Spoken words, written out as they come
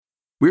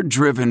We're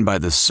driven by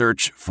the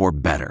search for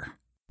better.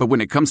 But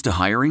when it comes to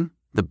hiring,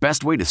 the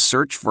best way to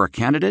search for a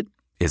candidate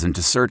isn't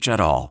to search at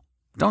all.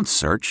 Don't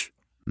search.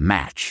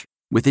 Match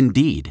with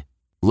Indeed.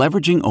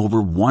 Leveraging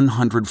over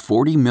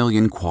 140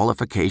 million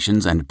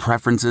qualifications and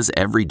preferences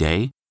every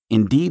day,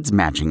 Indeed's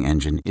matching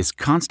engine is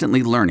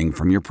constantly learning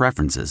from your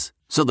preferences.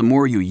 So the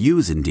more you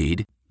use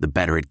Indeed, the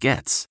better it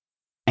gets.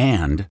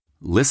 And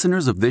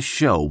listeners of this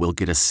show will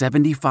get a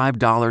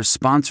 $75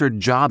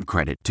 sponsored job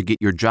credit to get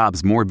your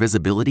jobs more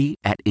visibility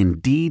at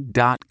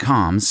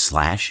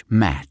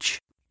Indeed.com/match.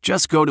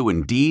 Just go to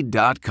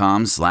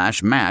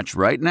Indeed.com/match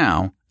right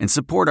now and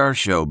support our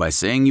show by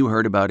saying you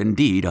heard about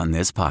Indeed on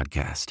this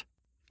podcast.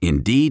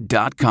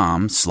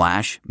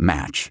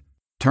 Indeed.com/match.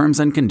 Terms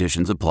and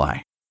conditions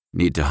apply.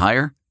 Need to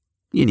hire?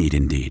 You need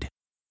Indeed.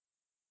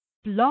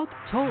 Blog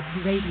Talk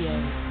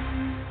Radio.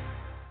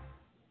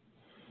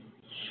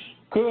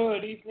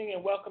 Good evening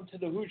and welcome to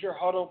the Hoosier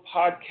Huddle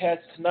podcast.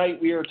 Tonight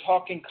we are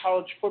talking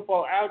college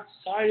football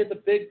outside of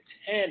the Big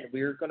Ten.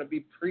 We are going to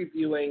be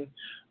previewing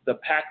the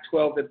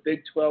Pac-12 and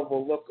Big 12.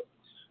 We'll look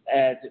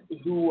at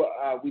who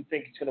we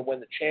think is going to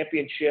win the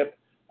championship,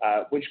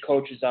 which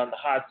coach is on the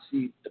hot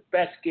seat, the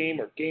best game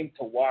or game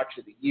to watch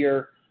of the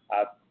year,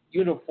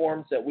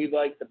 uniforms that we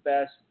like the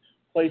best,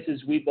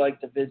 places we'd like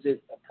to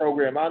visit, a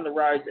program on the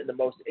rise, and the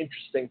most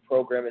interesting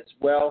program as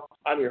well.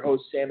 I'm your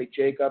host, Sammy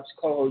Jacobs.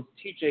 Co-host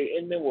TJ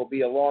Inman will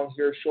be along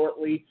here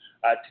shortly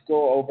to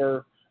go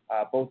over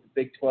both the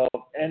Big 12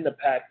 and the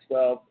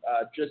Pac-12.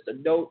 Just a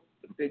note,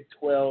 the Big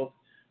 12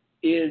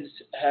 is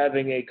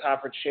having a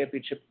conference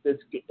championship this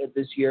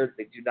year.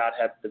 They do not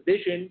have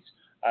divisions,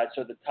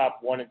 so the top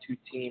 1 and 2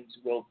 teams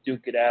will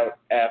duke it out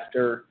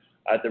after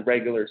the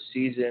regular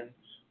season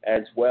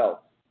as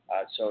well.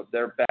 So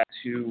they're back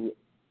to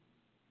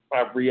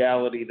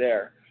reality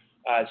there.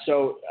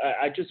 So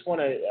I just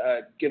want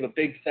to give a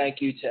big thank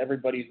you to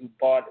everybody who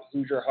bought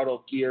Hoosier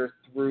Huddle gear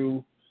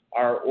through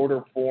our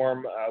order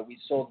form. We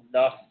sold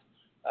enough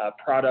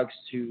products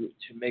to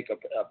make a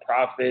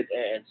profit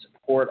and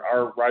support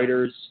our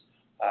writers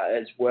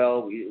as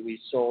well. We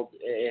sold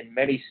in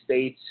many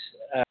states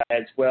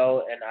as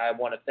well, and I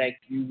want to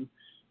thank you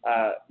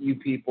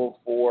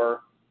people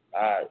for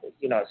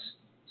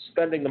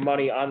spending the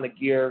money on the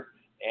gear.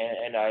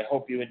 And I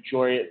hope you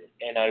enjoy it,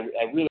 and I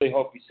really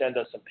hope you send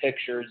us some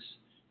pictures,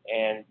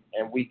 and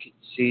we can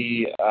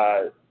see,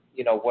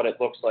 what it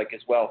looks like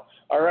as well.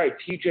 All right,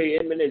 TJ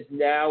Inman is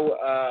now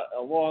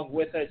along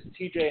with us.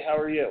 TJ, how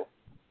are you?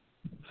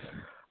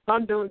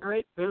 I'm doing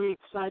great. Very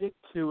excited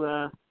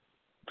to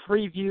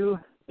preview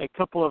a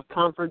couple of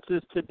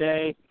conferences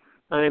today.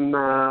 I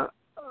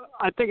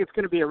think it's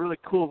going to be a really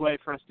cool way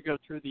for us to go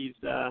through these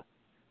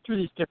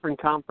different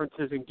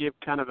conferences and give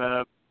kind of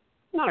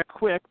not a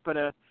quick, but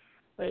a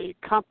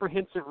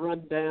comprehensive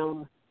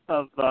rundown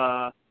of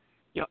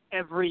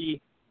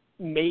every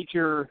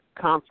major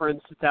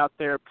conference that's out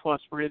there, plus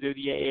we're going to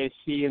do the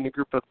AAC and the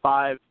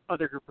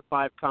other group of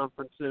five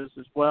conferences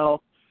as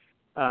well,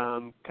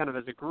 kind of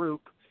as a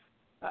group.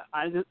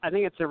 I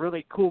think it's a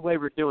really cool way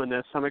we're doing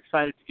this. I'm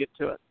excited to get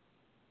to it.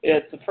 Yeah,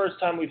 it's the first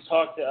time we've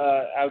talked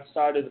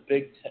outside of the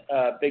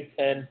Big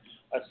Ten,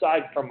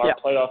 aside from our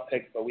playoff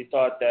picks, but we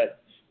thought that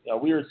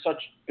we were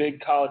such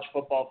big college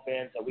football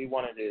fans that we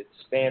wanted to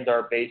expand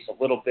our base a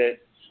little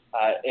bit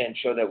and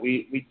show that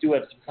we do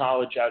have some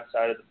knowledge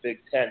outside of the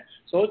Big Ten.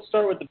 So let's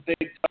start with the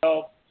Big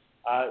 12.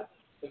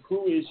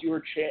 Who is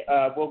your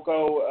we'll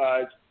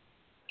go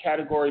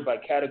category by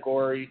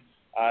category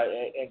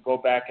and go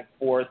back and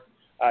forth.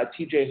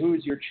 TJ, who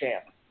is your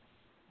champ?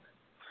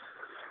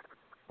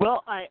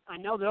 Well, I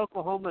know that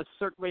Oklahoma is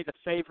certainly the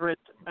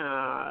favorite,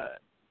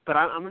 but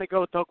I'm going to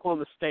go with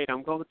Oklahoma State.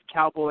 I'm going with the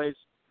Cowboys.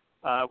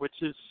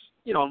 Which is,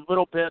 a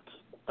little bit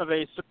of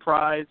a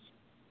surprise,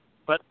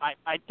 but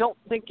I don't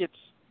think it's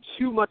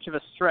too much of a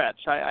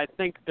stretch. I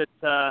think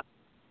that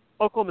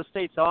Oklahoma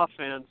State's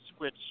offense,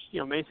 which,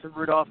 Mason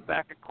Rudolph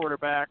back at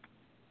quarterback,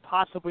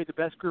 possibly the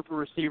best group of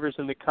receivers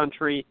in the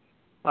country,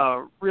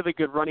 really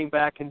good running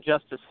back in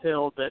Justice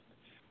Hill that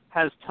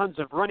has tons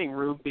of running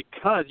room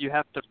because you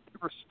have to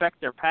respect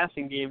their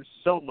passing game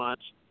so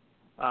much.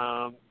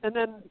 And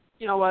then,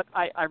 you know what,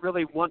 I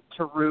really want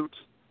to root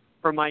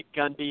for Mike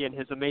Gundy and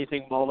his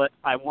amazing mullet.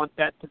 I want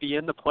that to be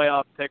in the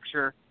playoff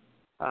picture,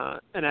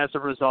 and as a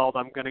result,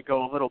 I'm going to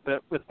go a little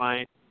bit with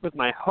my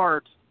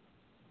heart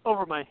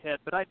over my head.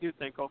 But I do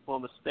think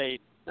Oklahoma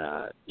State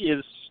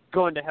is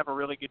going to have a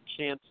really good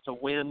chance to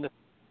win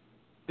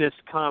this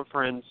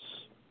conference.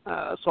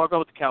 So I'll go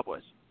with the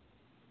Cowboys.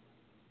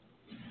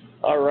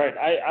 All right,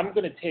 I'm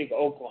going to take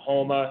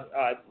Oklahoma.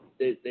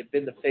 They've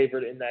been the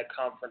favorite in that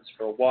conference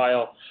for a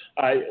while.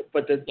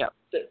 But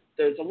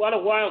there's a lot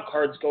of wild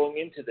cards going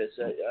into this.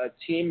 A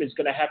team is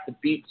going to have to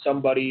beat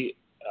somebody,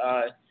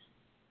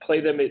 play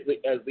them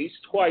at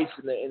least twice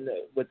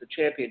with the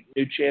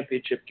new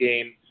championship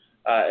game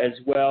as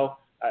well.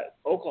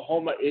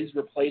 Oklahoma is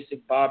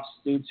replacing Bob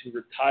Stoops, who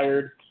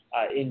retired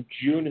in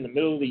June in the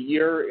middle of the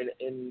year,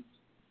 and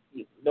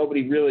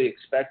nobody really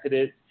expected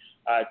it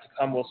to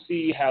come. We'll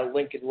see how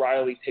Lincoln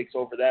Riley takes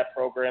over that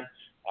program.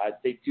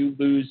 They do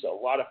lose a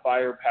lot of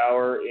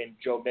firepower in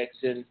Joe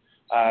Mixon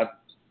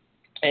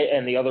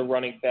and the other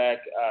running back,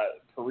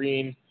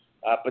 Kareem,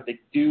 but they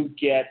do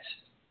get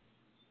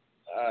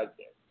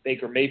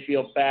Baker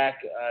Mayfield back.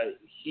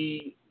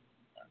 The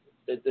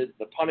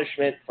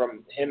punishment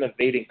from him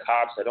evading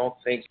cops, I don't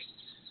think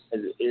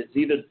is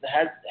either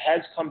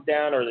has come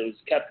down or is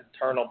kept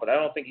internal, but I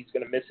don't think he's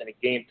going to miss any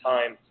game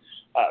time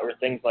or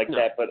things like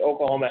that. But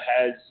Oklahoma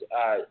has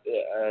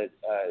a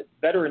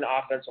veteran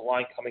offensive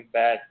line coming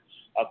back,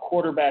 a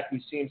quarterback who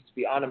seems to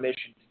be on a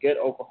mission to get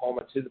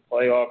Oklahoma to the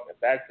playoff and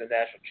back to the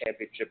national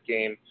championship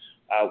game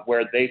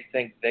where they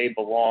think they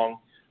belong.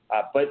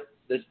 But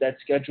that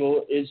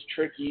schedule is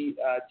tricky,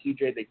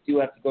 TJ. They do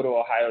have to go to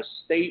Ohio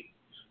State,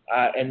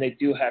 and they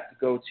do have to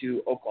go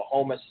to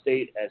Oklahoma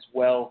State as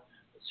well.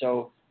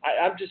 So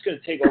I'm just going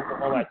to take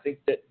Oklahoma. I think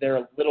that they're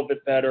a little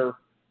bit better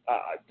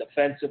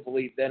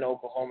defensively than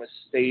Oklahoma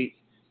State,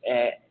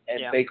 and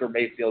Baker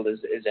Mayfield is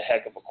a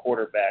heck of a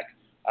quarterback.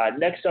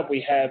 Next up,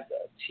 we have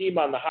a team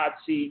on the hot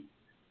seat,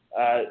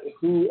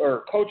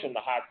 coach on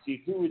the hot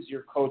seat. Who is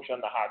your coach on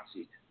the hot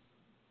seat?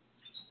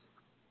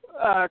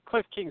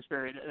 Cliff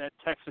Kingsbury at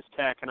Texas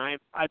Tech, and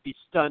I'd be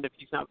stunned if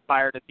he's not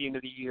fired at the end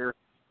of the year.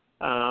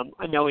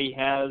 I know he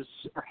has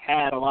or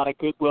had a lot of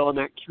goodwill in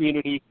that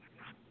community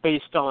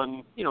based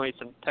on, he's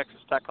a Texas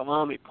Tech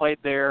alum. He played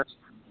there.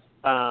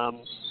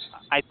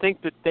 I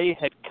think that they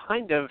had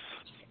kind of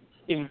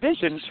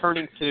envisioned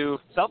turning to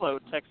fellow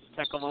Texas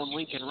Tech alum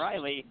Lincoln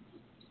Riley,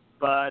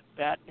 but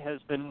that has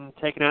been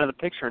taken out of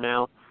the picture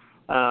now.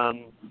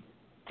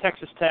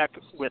 Texas Tech,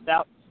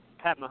 without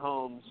Pat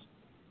Mahomes,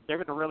 they're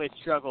going to really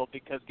struggle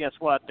because guess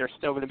what? They're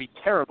still going to be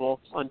terrible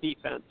on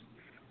defense.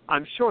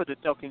 I'm sure that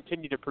they'll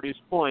continue to produce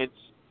points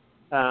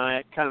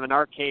at kind of an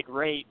arcade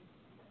rate,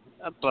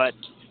 but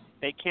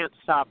they can't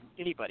stop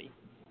anybody.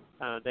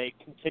 They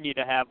continue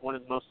to have one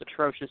of the most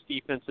atrocious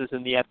defenses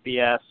in the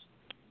FBS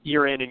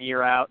year in and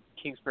year out.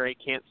 Kingsbury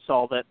can't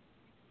solve it.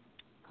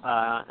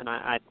 And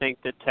I think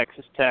that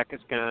Texas Tech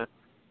is going to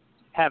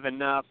have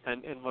enough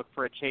and look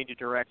for a change of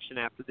direction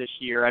after this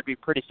year. I'd be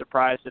pretty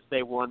surprised if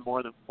they won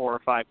more than 4 or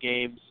 5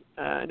 games.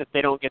 And if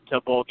they don't get to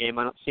a bowl game,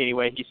 I don't see any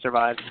way he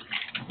survives.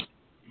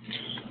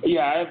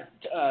 Yeah, I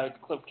have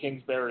Cliff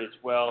Kingsbury as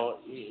well.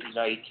 He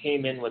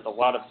came in with a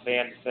lot of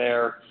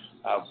fanfare.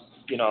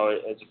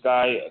 As a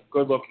guy, a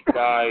good-looking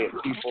guy,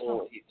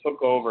 he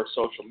took over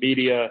social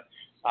media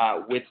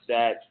with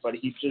that. But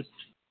he just,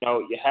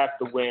 you have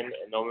to win,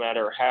 and no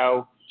matter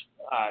how,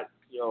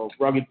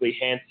 ruggedly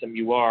handsome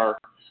you are,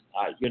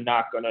 you're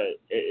not going to,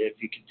 if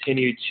you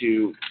continue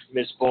to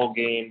miss bowl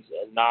games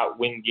and not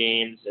win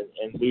games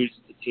and lose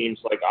to teams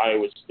like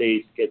Iowa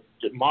State, get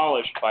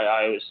demolished by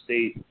Iowa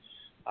State,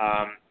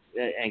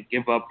 and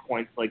give up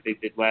points like they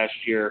did last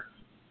year,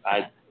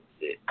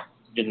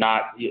 you're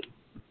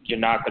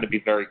not going to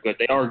be very good.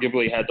 They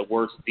arguably had the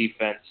worst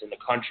defense in the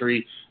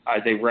country.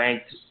 They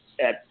ranked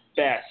at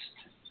best.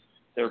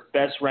 Their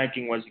best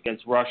ranking was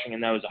against rushing,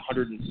 and that was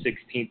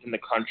 116th in the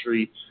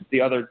country.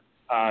 The other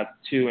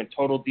two in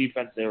total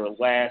defense, they were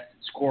last.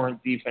 Scoring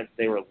defense,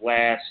 they were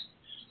last.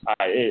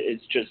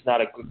 It's just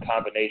not a good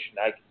combination.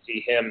 I can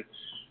see him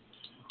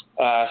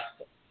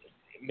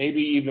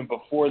maybe even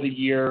before the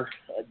year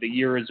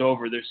is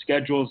over. Their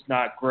schedule's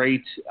not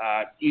great.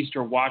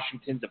 Eastern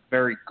Washington's a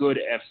very good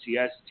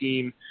FCS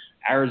team.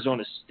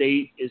 Arizona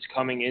State is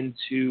coming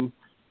into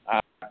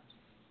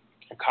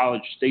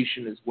College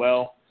Station as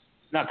well.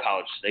 Not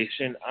College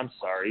Station, I'm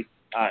sorry.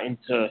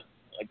 Into,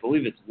 I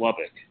believe it's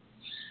Lubbock.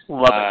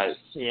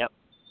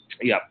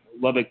 Yep,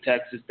 Lubbock,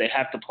 Texas. They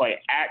have to play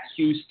at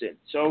Houston.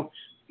 So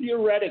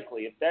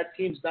theoretically, if that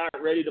team's not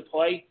ready to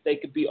play, they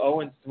could be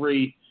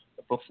 0-3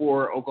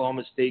 before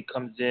Oklahoma State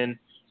comes in.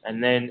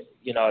 And then,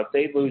 if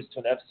they lose to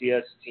an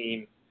FCS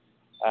team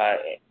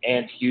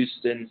and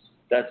Houston,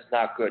 that's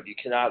not good. You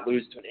cannot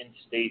lose to an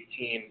in-state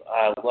team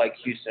like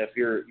Houston if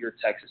you're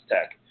Texas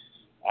Tech.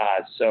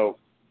 So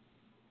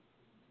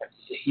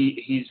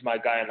he's my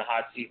guy on the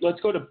hot seat.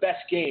 Let's go to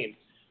best game.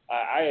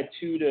 I had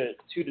two to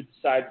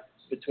decide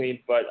between,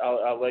 but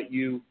I'll let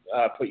you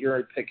put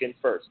your pick in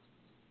first.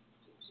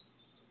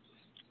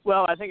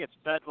 Well, I think it's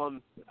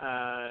Bedlam,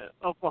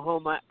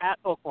 Oklahoma at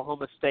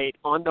Oklahoma State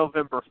on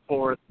November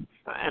 4th,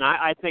 and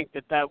I think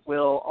that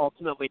will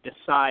ultimately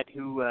decide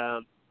who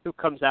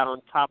comes out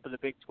on top of the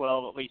Big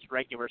 12, at least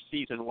regular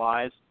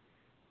season-wise.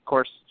 Of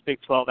course, Big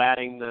 12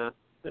 adding the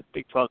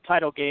Big 12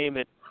 title game,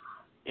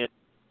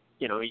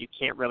 you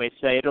can't really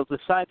say it'll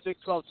decide the Big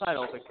 12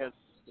 title because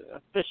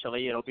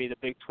officially it'll be the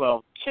Big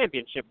 12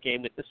 championship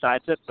game that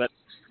decides it, but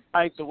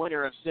I think the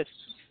winner of this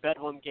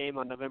Bedlam game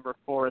on November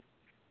 4th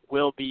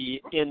will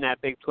be in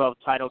that Big 12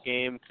 title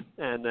game,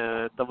 and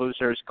the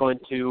loser is going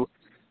to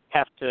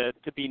have to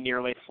be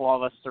nearly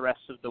flawless the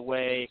rest of the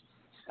way.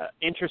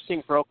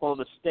 Interesting for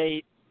Oklahoma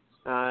State,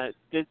 that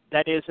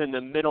is in the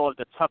middle of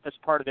the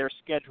toughest part of their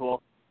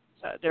schedule.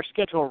 Their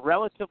schedule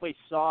relatively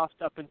soft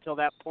up until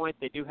that point.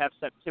 They do have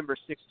September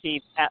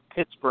 16th at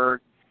Pittsburgh,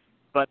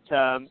 but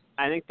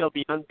I think they'll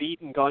be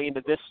unbeaten going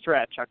into this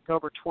stretch.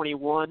 October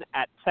 21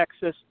 at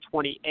Texas,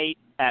 28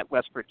 at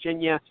West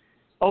Virginia,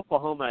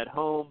 Oklahoma at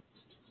home,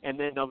 and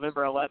then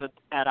November 11th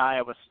at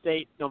Iowa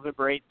State,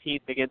 November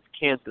 18th against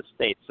Kansas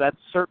State. So that's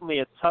certainly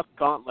a tough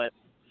gauntlet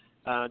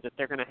that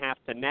they're going to have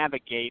to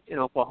navigate in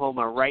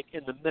Oklahoma right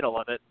in the middle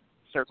of it.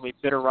 Certainly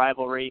bitter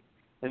rivalry.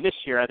 And this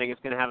year I think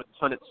it's going to have a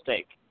ton at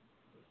stake.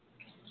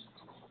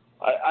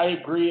 I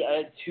agree. I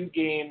had two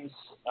games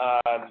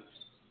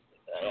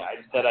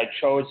that I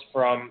chose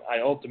from. I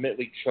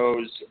ultimately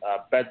chose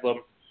Bedlam,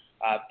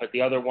 but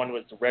the other one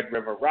was the Red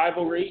River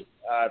rivalry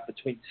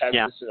between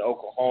Texas and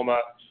Oklahoma.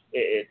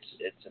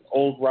 It's an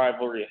old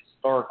rivalry, a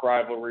historic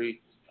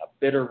rivalry, a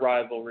bitter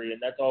rivalry,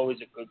 and that's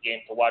always a good game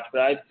to watch.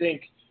 But I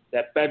think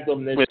that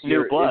Bedlam this with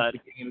year new blood,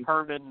 is the game.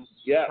 Herman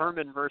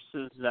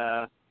versus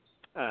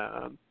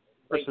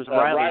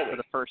Riley for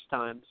the first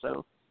time.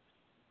 So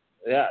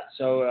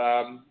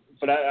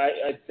but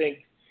I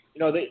think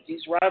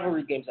these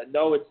rivalry games. I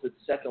know it's the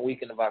second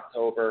weekend of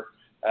October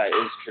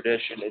is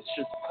tradition. It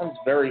just comes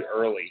very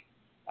early.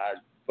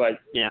 But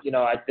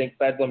I think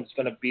Bedlam's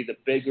going to be the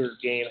bigger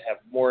game, have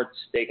more at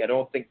stake. I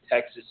don't think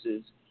Texas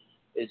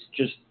is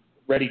just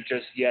ready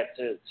just yet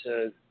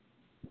to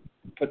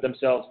put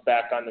themselves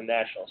back on the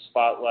national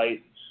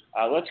spotlight.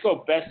 Let's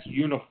go best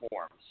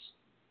uniforms.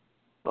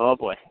 Oh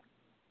boy,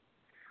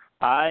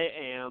 I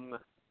am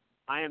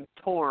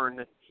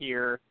torn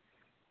here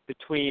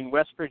between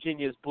West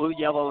Virginia's blue,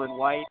 yellow, and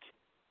white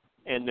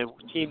and the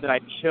team that I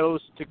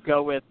chose to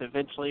go with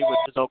eventually, which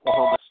is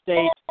Oklahoma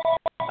State.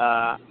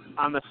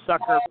 I'm a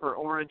sucker for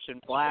orange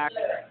and black,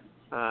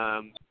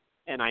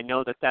 and I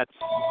know that's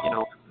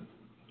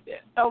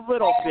a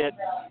little bit.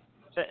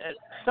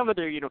 Some of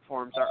their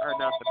uniforms are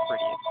not the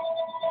prettiest.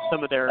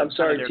 Some of their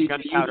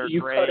gunpowder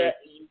gray.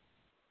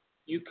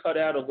 You cut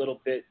out a little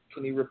bit.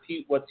 Can you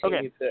repeat what team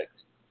you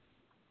picked?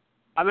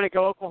 I'm going to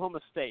go Oklahoma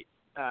State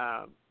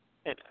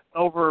and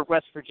over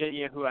West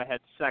Virginia, who I had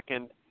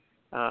second.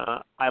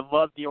 I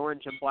love the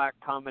orange and black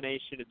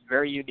combination. It's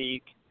very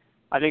unique.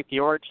 I think the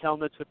orange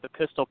helmets with the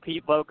Pistol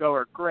Pete logo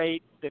are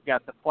great. They've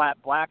got the flat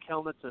black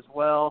helmets as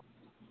well.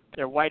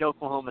 Their white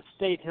Oklahoma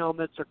State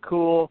helmets are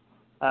cool.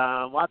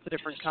 Lots of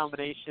different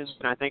combinations,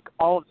 and I think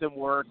all of them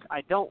work.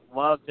 I don't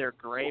love their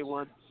gray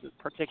ones,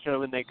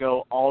 particularly when they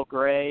go all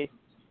gray.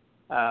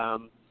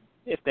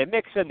 If they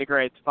mix in the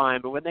gray, it's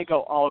fine, but when they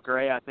go all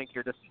gray, I think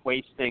you're just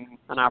wasting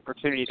an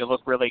opportunity to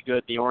look really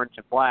good, the orange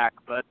and black.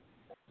 But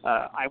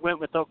I went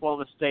with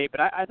Oklahoma State, but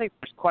I think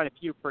there's quite a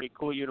few pretty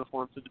cool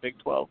uniforms in the Big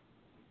 12.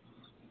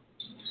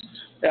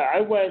 Yeah,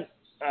 I went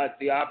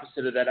the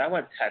opposite of that. I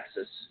went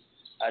Texas.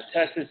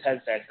 Texas has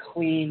that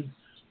clean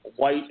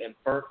white and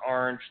burnt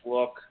orange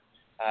look.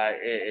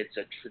 It's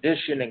a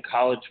tradition in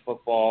college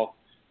football.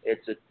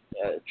 It's a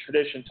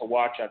tradition to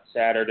watch on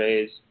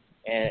Saturdays,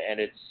 and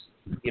it's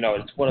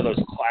one of those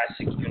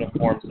classic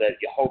uniforms that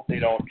you hope they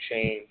don't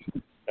change.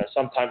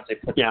 Sometimes they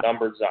put the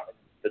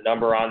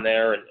number on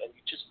there, and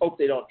you just hope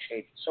they don't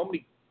change. So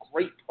many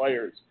great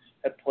players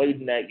have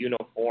played in that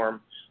uniform,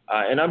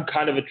 and I'm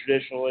kind of a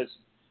traditionalist.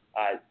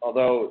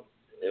 Although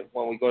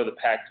when we go to the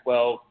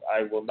Pac-12,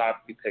 I will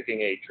not be picking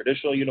a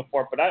traditional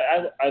uniform, but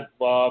I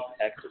love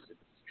Texas.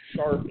 It's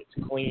sharp,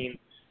 it's clean,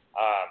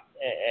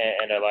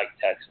 and I like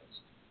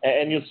Texas.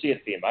 And you'll see a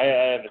theme. I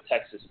have a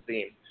Texas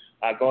theme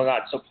going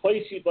on. So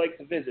place you'd like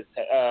to visit,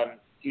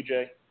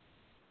 TJ?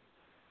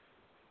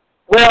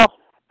 Well,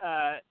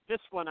 this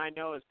one I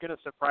know is going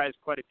to surprise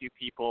quite a few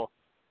people.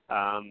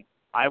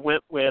 I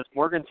went with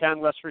Morgantown,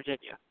 West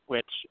Virginia,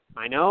 which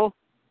I know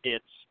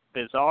it's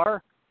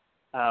bizarre,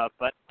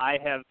 but I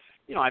have,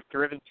 I've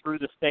driven through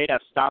the state.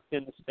 I've stopped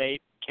in the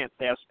state. Can't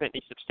say I've spent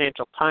any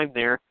substantial time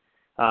there,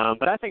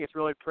 but I think it's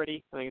really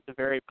pretty. I think it's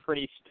a very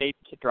pretty state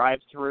to drive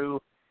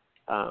through.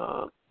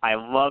 I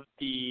love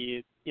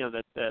the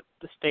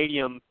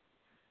stadium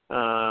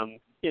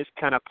is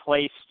kind of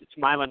placed. It's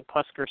Milan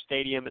Pusker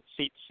Stadium. It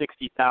seats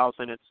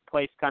 60,000. It's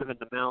placed kind of in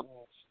the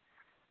mountains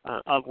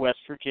of West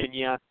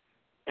Virginia,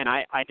 and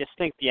I just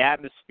think the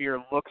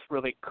atmosphere looks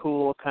really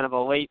cool. Kind of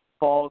a late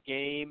fall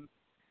game.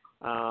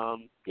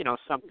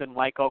 Something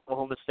like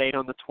Oklahoma State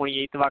on the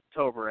 28th of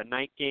October, a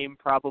night game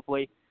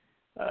probably,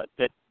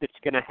 that's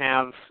going to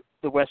have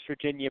the West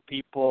Virginia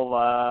people,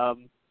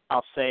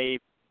 I'll say,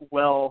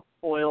 well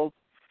oiled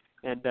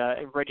and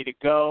ready to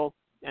go.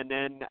 And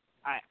then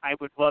I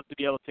would love to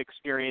be able to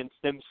experience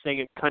them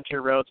singing Country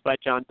Roads by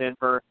John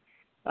Denver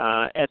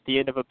at the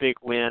end of a big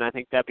win. I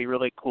think that'd be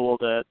really cool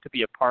to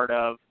be a part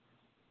of.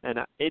 And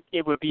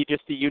it would be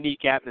just a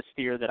unique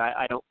atmosphere that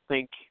I don't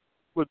think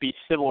would be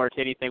similar to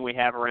anything we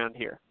have around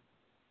here.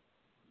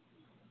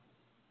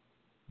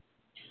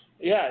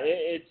 Yeah,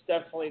 it's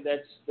definitely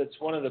that's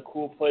one of the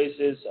cool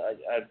places.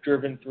 I've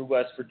driven through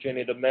West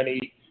Virginia to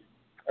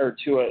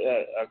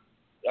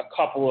a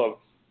couple of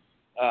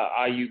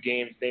IU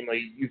games,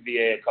 namely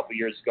UVA a couple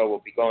years ago.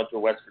 We'll be going through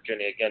West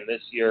Virginia again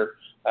this year,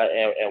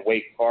 and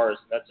Wake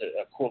Forest. That's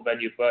a cool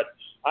venue. But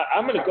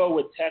I'm going to go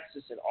with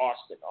Texas and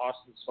Austin.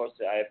 Austin's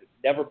I have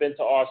never been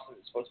to Austin.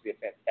 It's supposed to be a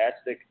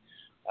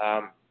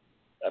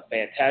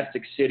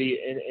fantastic city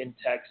in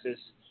Texas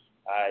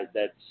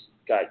that's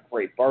got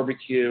great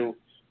barbecue.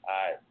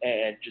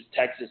 and just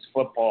Texas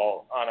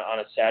football on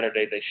a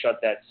Saturday. They shut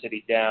that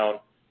city down,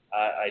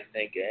 I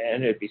think,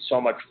 and it'd be so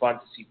much fun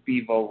to see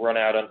Bevo run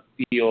out on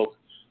the field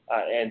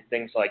and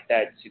things like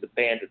that. See the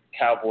band with the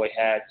cowboy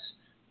hats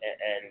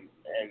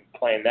and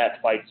playing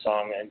that fight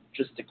song, and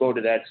just to go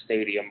to that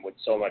stadium with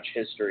so much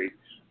history.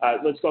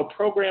 Let's go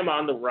program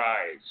on the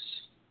rise.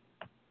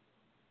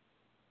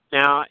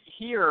 Now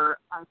here,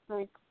 I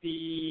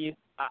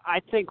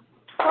think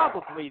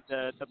probably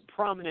the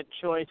prominent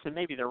choice and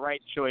maybe the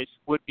right choice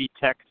would be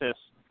Texas.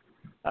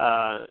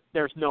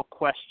 There's no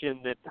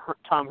question that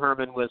Tom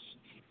Herman was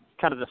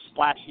kind of the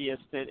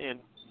splashiest and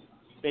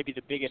maybe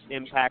the biggest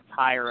impact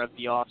hire of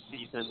the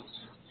offseason.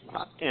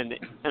 And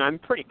I'm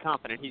pretty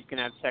confident he's going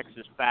to have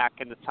Texas back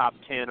in the top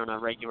 10 on a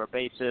regular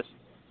basis.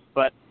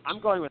 But I'm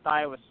going with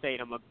Iowa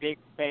State. I'm a big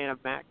fan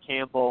of Matt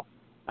Campbell.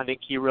 I think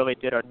he really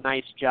did a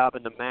nice job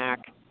in the MAC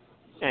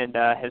and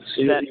has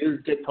set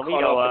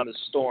Toledo up. In the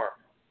storm.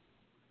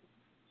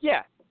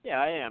 Yeah,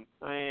 I am.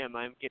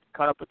 I'm getting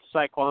caught up with the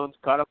Cyclones,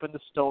 caught up in the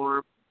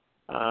storm.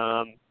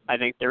 I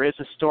think there is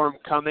a storm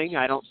coming.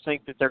 I don't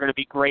think that they're going to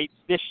be great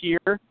this year.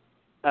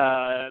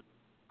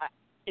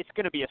 It's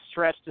going to be a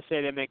stretch to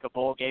say they make a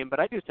bowl game, but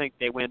I do think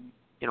they win,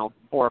 4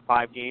 or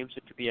 5 games.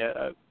 It could be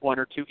a 1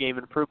 or 2 game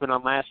improvement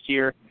on last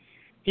year.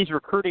 He's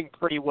recruiting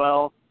pretty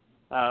well.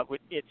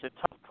 It's a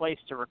tough place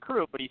to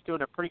recruit, but he's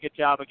doing a pretty good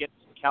job of getting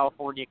some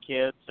California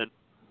kids and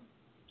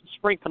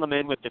sprinkling them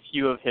in with a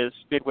few of his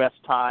Midwest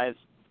ties.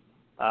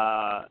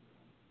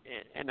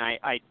 And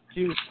I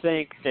do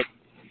think that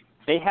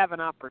they have an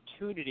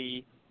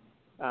opportunity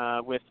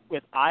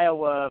with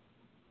Iowa,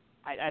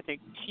 I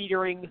think,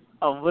 teetering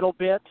a little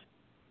bit.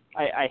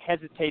 I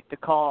hesitate to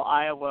call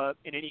Iowa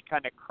in any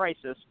kind of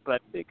crisis,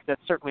 but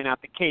that's certainly not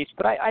the case.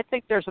 But I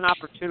think there's an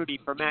opportunity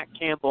for Matt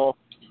Campbell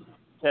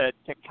to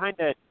kind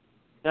of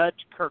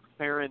nudge Kirk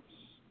Ferentz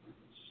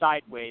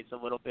sideways a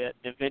little bit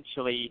and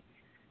eventually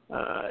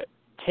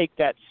take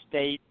that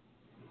state,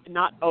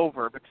 not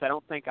over, because I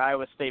don't think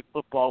Iowa State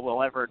football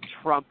will ever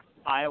trump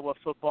Iowa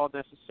football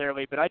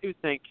necessarily, but I do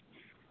think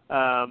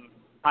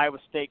Iowa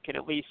State can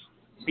at least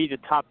be the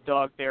top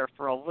dog there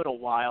for a little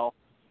while.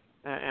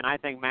 And I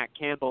think Matt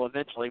Campbell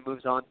eventually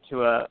moves on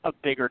to a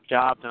bigger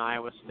job than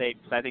Iowa State,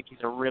 because I think he's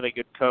a really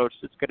good coach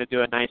that's going to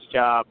do a nice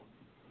job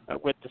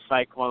with the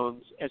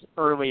Cyclones as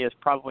early as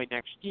probably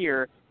next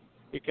year,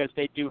 because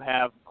they do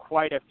have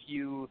quite a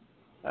few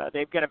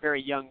they've got a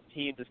very young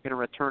team that's going to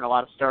return a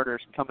lot of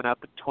starters coming up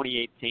in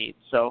 2018.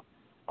 So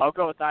I'll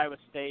go with Iowa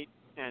State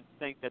and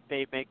think that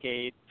they make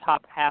a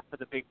top half of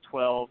the Big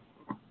 12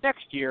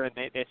 next year, and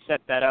they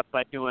set that up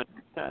by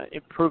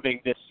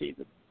improving this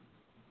season.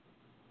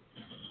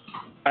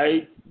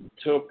 I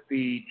took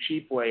the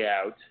cheap way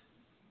out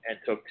and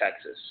took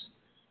Texas.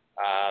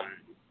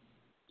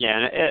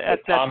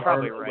 That's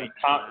probably right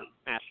on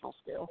a national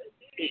scale.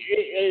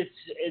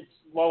 It's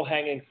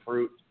low-hanging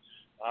fruit.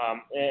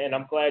 And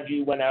I'm glad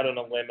you went out on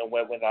a limb and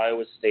went with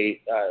Iowa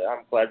State.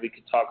 I'm glad we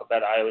could talk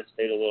about Iowa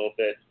State a little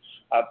bit.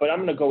 But I'm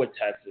going to go with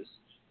Texas.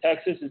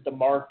 Texas is the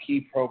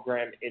marquee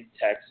program in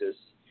Texas.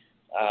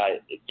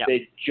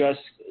 They just,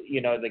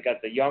 they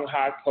got the young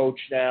hot coach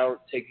now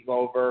taking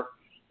over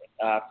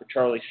for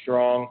Charlie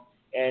Strong.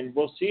 And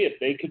we'll see if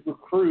they could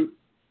recruit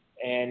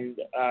and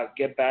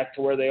get back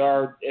to where they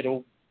are.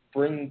 It'll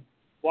bring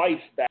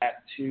life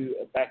back to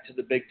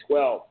the Big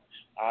 12.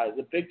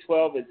 The Big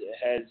 12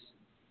 has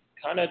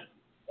kind of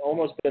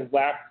almost been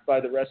lapped by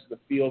the rest of the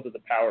field of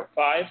the Power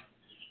 5,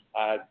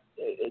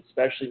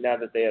 especially now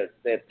that they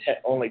have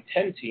only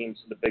 10 teams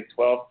in the Big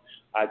 12.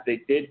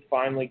 They did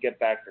finally get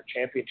back their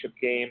championship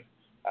game,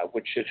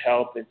 which should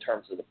help in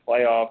terms of the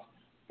playoff.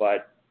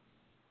 But,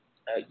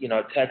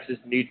 Texas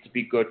needs to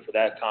be good for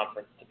that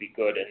conference to be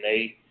good, and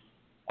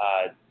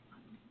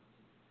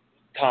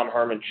Tom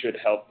Herman should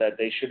help that.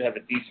 They should have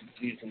a decent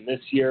season this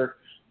year.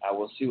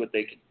 We'll see what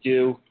they can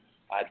do.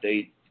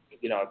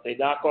 If they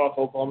knock off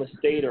Oklahoma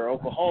State or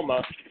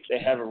Oklahoma, they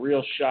have a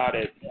real shot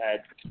at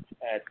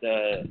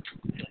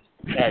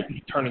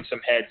turning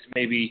some heads,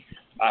 maybe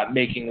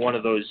making one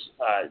of those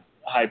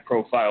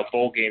high-profile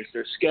bowl games.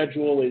 Their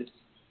schedule is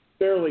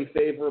fairly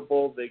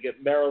favorable. They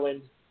get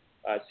Maryland,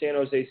 San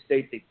Jose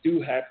State. They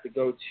do have to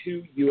go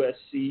to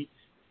USC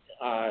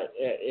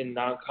in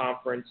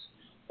non-conference.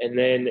 And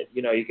then,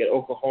 you get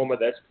Oklahoma,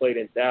 that's played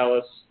in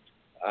Dallas,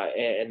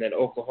 and then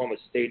Oklahoma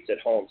State's at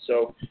home.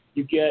 So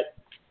you get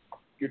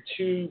your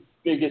two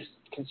biggest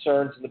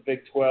concerns in the Big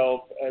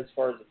 12 as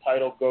far as the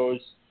title goes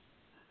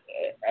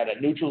at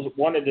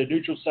one at the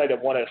neutral site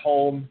and one at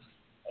home.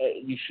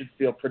 You should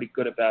feel pretty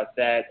good about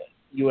that.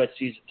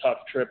 USC's a tough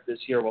trip this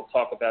year. We'll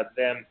talk about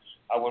them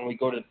when we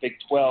go to the Big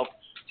 12.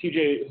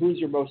 TJ, who's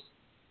your most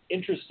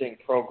interesting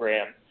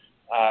program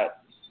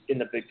in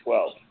the Big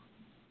 12?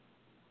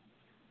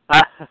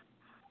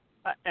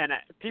 And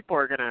people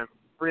are going to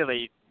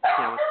really,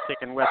 stick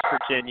in West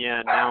Virginia,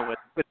 and now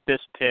with this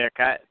pick,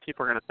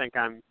 people are going to think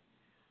I'm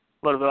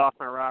a little bit off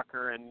my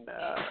rocker,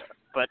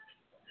 but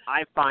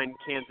I find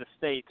Kansas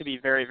State to be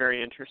very,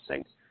 very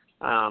interesting.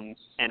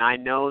 And I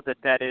know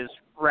that is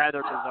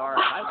rather bizarre.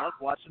 I love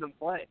watching them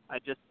play. I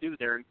just do.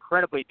 They're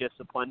incredibly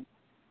disciplined.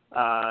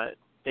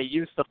 They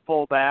use the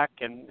fullback,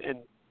 and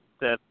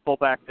the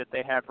fullback that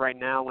they have right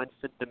now,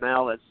 Winston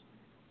DeMel, is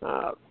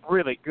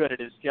really good at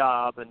his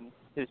job, and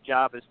his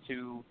job is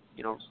to,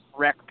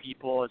 wreck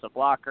people as a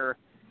blocker,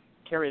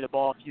 carry the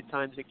ball a few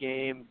times a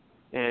game,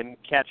 and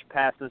catch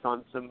passes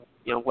on some,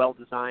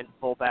 well-designed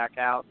fullback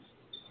outs.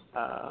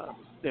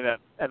 They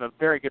have a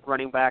very good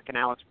running back in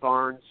Alex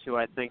Barnes, who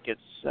I think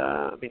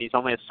he's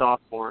only a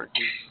sophomore.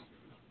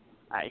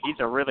 He's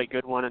a really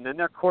good one. And then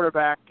their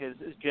quarterback is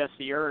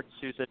Jesse Ertz,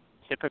 who's a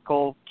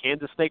typical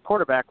Kansas State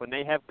quarterback. When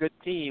they have good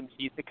teams,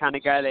 he's the kind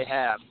of guy they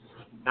have.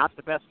 Not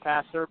the best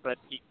passer, but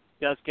he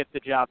does get the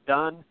job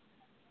done,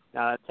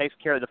 takes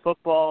care of the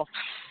football,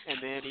 and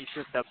then he's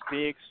just a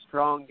big,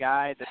 strong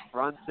guy that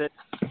runs it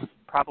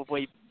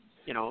probably,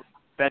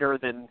 better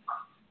than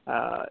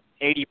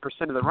 80%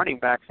 of the running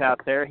backs out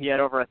there. He had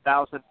over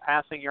 1,000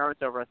 passing yards,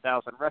 over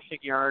 1,000 rushing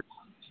yards,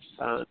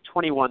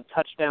 21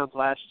 touchdowns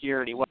last year,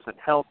 and he wasn't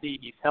healthy.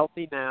 He's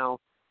healthy now.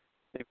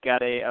 They've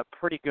got a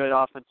pretty good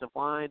offensive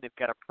line. They've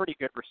got a pretty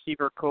good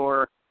receiver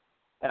core.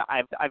 And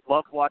I've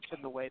loved watching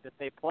the way that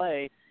they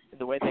play and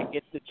the way they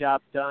get the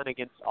job done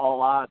against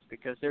all odds,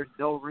 because there's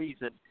no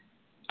reason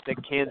that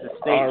Kansas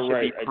State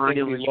should be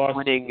perennially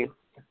winning.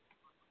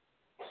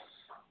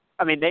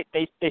 I mean,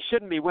 they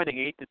shouldn't be winning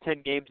 8 to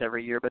 10 games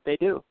every year, but they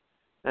do.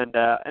 And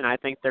I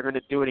think they're going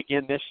to do it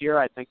again this year.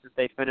 I think that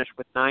they finish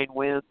with 9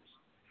 wins.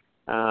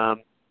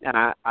 And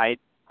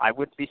I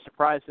wouldn't be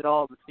surprised at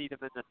all to see them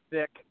in the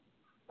thick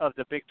of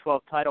the Big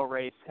 12 title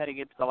race heading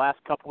into the last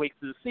couple weeks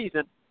of the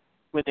season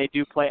when they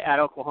do play at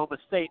Oklahoma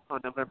State on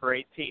November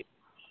 18th.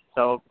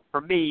 So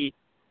for me,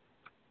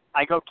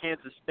 I go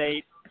Kansas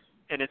State,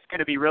 and it's going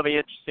to be really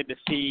interesting to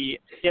see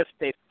if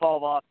they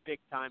fall off big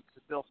time,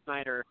 because Bill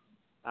Snyder,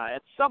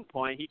 at some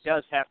point, he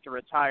does have to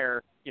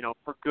retire,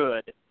 for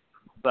good.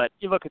 But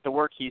you look at the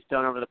work he's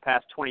done over the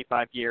past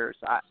 25 years,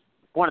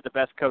 one of the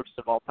best coaches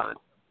of all time.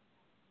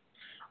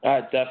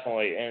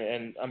 Definitely,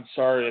 and I'm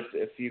sorry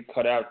if you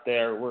cut out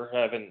there. We're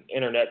having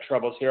internet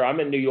troubles here. I'm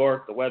in New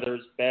York. The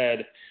weather's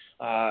bad,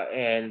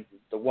 and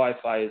the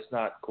Wi-Fi is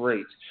not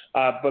great.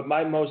 But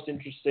my most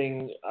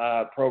interesting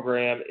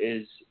program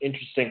is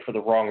interesting for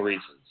the wrong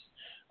reasons.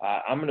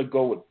 I'm going to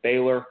go with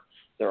Baylor.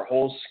 Their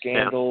whole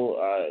scandal,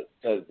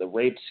 the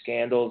rape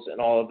scandals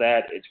and all of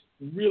that, it's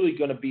really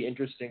going to be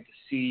interesting to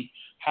see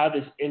how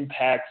this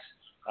impacts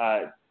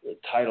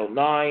Title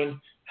IX,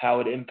 how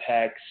it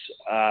impacts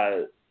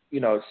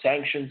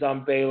sanctions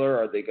on Baylor.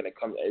 Are they going to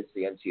come? Is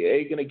the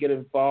NCAA going to get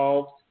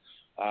involved?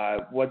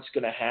 What's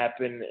going to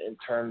happen in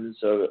terms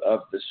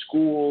of the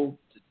school,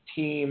 the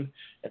team,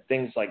 and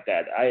things like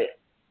that?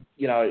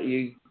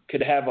 You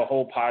could have a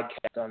whole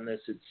podcast on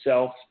this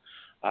itself,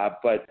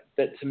 but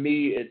that to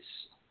me, it's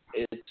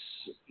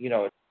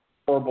a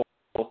horrible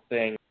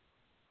thing.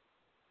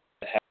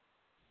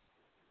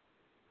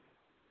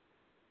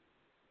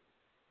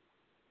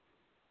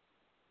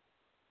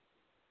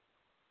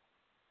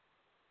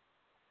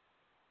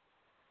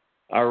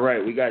 All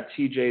right, we got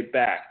TJ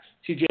back.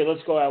 TJ,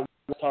 let's go out.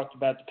 We talked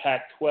about the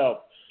Pac-12.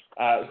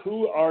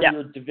 Who are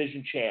your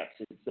division champs?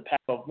 It's the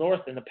Pac-12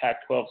 North and the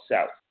Pac-12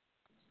 South.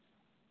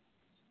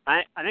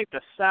 I think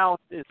the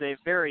South is a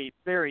very,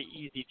 very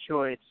easy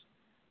choice.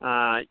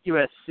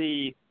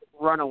 USC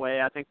runaway.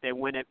 I think they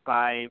win it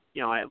by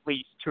at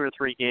least 2 or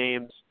 3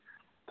 games.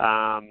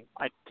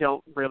 I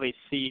don't really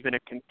see even a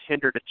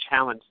contender to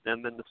challenge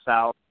them in the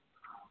South.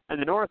 In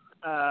the North,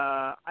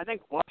 I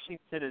think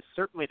Washington is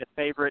certainly the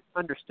favorite,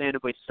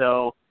 understandably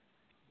so,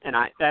 and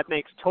that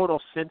makes total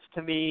sense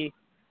to me.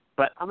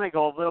 But I'm going to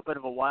go a little bit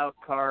of a wild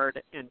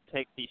card and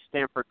take the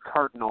Stanford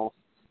Cardinal.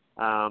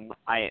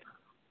 I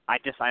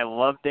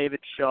love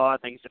David Shaw. I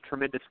think he's a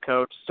tremendous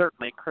coach.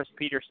 Certainly Chris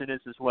Peterson is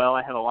as well.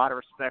 I have a lot of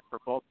respect for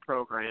both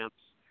programs.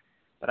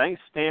 But I think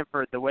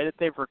Stanford, the way that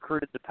they've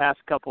recruited the past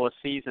couple of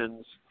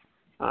seasons,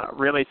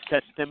 really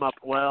sets them up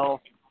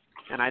well.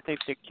 And I think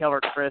that Keller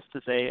Chris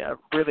is a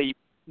really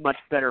much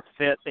better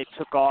fit. They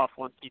took off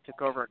once he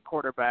took over at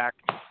quarterback.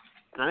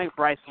 And I think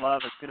Bryce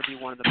Love is going to be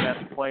one of the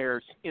best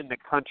players in the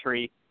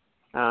country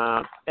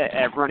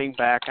at running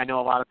back. I know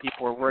a lot of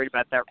people are worried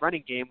about that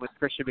running game with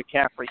Christian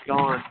McCaffrey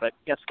gone, but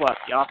guess what?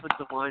 The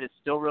offensive line is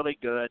still really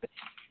good.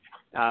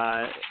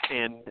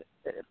 And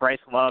Bryce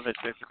Love is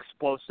as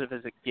explosive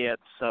as it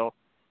gets. So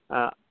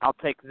I'll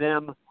take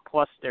them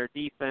plus their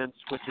defense,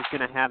 which is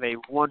going to have a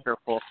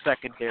wonderful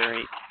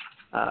secondary,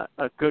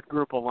 a good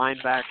group of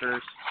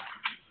linebackers,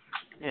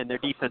 and their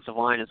defensive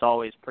line is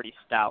always pretty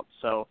stout.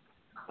 So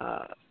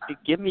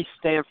give me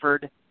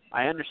Stanford.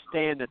 I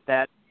understand that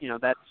that's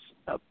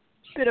a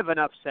bit of an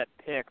upset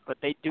pick, but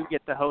they do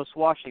get to host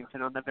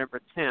Washington on November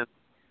 10th,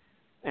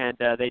 and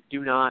they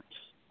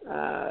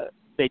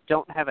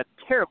don't have a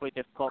terribly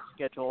difficult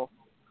schedule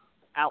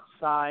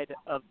outside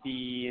of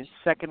the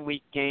second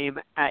week game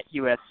at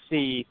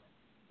USC.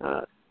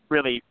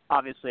 Really,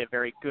 obviously, a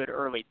very good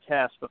early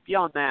test, but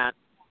beyond that,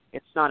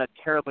 it's not a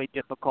terribly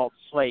difficult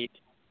slate.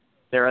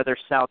 Their other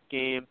South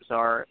games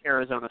are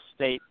Arizona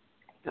State,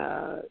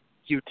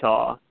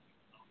 Utah,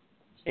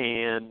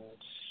 and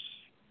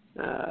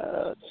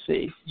let's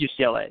see,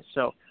 UCLA.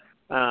 So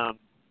I'm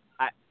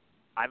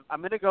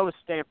going to go with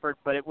Stanford,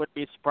 but it wouldn't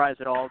be a surprise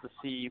at all to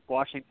see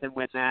Washington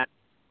win that.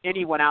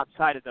 Anyone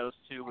outside of those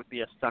two would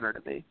be a stunner to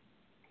me.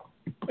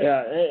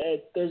 Yeah,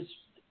 there's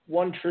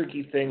one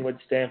tricky thing with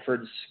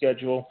Stanford's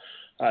schedule.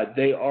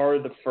 They are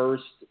the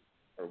first,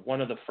 or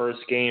one of the first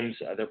games.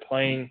 They're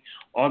playing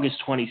August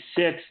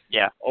 26th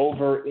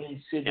over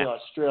in Sydney,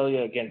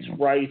 Australia against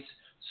Rice.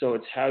 So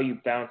it's how you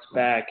bounce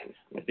back.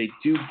 They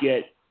do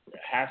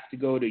have to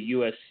go to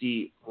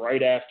USC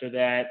right after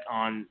that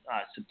on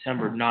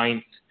September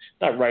 9th.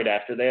 Not right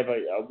after. They have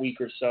a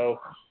week or so,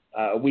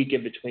 a week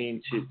in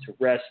between to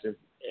rest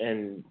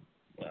and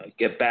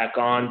get back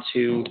on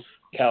to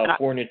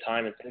California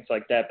time and things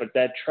like that. But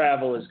that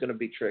travel is going to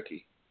be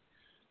tricky.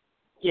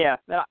 Yeah,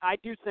 I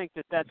do think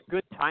that that's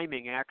good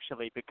timing,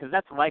 actually, because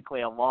that's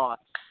likely a loss,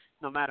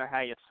 no matter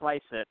how you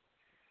slice it.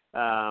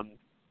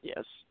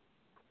 Yes,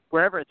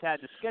 wherever it's at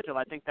in the schedule,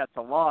 I think that's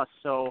a loss.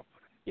 So,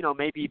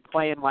 maybe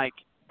playing like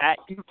at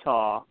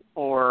Utah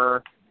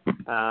or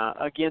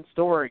against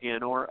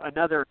Oregon or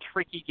another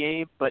tricky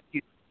game, but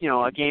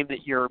a game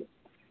that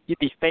you'd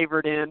be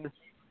favored in,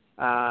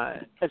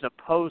 as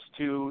opposed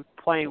to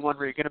playing one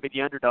where you're going to be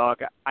the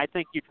underdog. I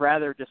think you'd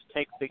rather just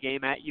take the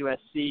game at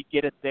USC,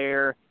 get it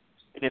there,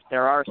 and if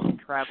there are some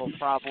travel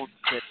problems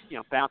that,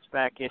 bounce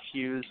back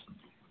issues,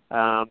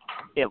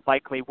 it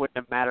likely wouldn't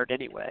have mattered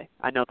anyway.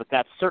 I know that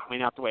that's certainly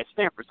not the way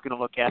Stanford's going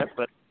to look at it,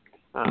 but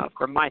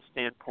from my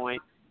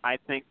standpoint, I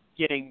think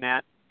getting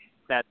that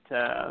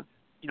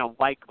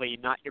likely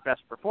not your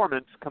best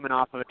performance coming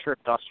off of a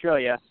trip to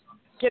Australia,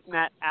 getting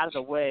that out of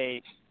the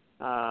way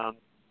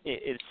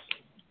is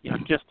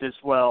just as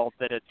well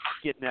that it's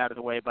getting out of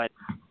the way by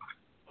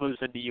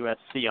losing to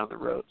USC on the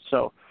road.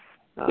 So,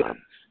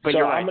 but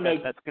you're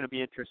right, that's going to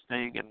be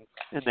interesting,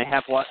 and they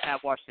have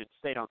Washington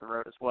State on the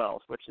road as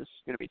well, which is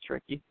going to be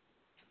tricky.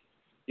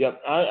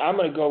 Yep, I'm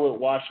going to go with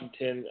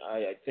Washington.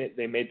 I think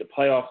they made the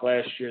playoff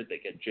last year. They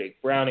get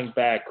Jake Browning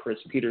back. Chris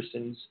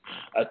Peterson's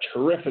a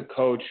terrific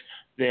coach.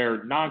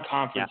 Their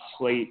non-conference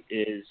slate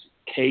is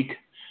cake.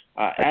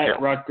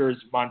 At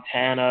Rutgers,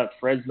 Montana,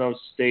 Fresno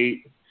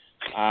State.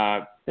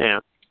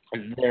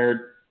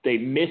 They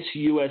miss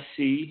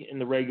USC in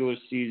the regular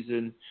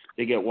season.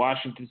 They get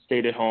Washington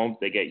State at home.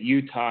 They get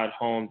Utah at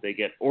home. They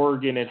get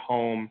Oregon at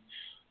home.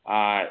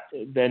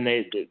 Then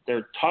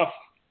their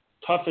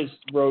toughest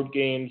road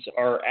games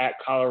are at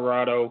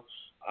Colorado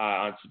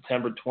on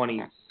September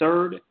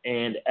 23rd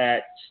and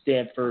at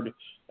Stanford,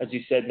 as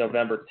you said,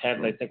 November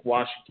 10th. I think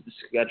Washington's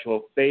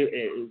schedule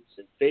is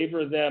in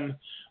favor of them,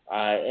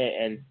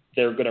 and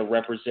they're going to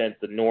represent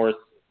the North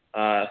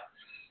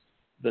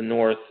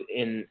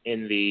in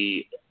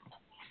the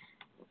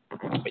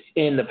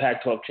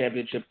Pac-12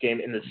 championship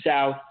game. In the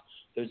South,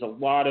 there's going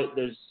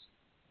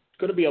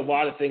to be a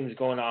lot of things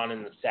going on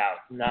in the South,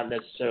 not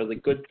necessarily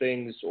good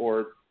things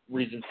or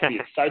reasons to be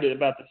excited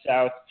about the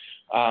South,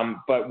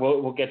 but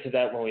we'll get to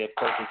that when we have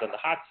coaches on the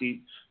hot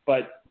seat.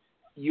 But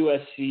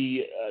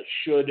USC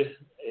should,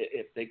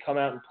 if they come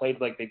out and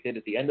played like they did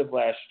at the end of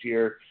last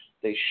year,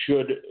 they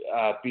should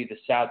be the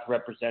South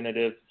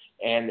representative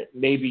and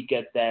maybe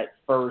get that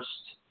first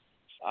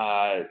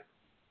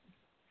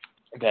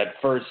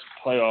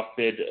playoff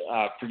bid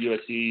for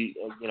USC.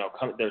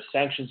 Their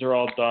sanctions are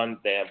all done.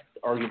 They have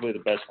arguably the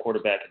best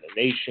quarterback in the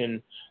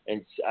nation,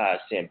 and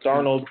Sam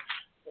Darnold.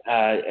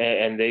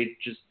 And they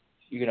just,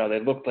 they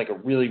looked like a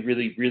really,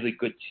 really, really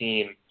good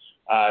team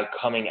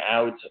coming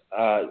out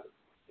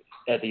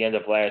at the end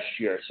of last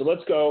year. So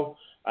let's go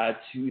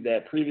to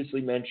that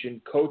previously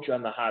mentioned coach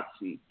on the hot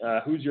seat.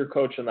 Who's your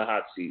coach on the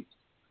hot seat?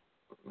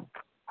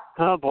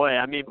 Oh, boy.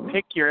 I mean,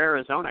 pick your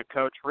Arizona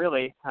coach,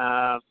 really.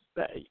 You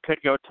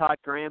could go Todd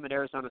Graham at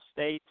Arizona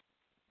State.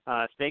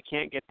 If they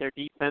can't get their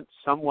defense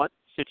somewhat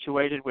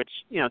situated, which,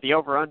 the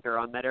over-under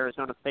on that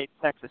Arizona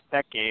State-Texas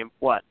Tech game,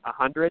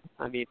 100?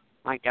 I mean,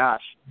 my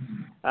gosh.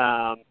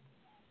 I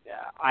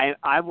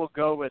will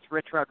go with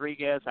Rich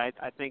Rodriguez. I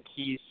think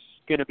he's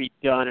going to be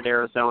done at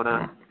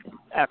Arizona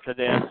after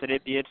this, and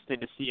it'd be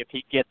interesting to see if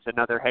he gets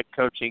another head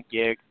coaching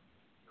gig.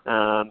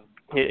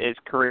 His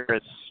career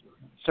has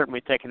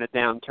certainly taken a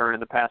downturn in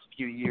the past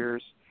few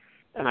years,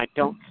 and I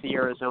don't see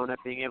Arizona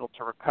being able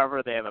to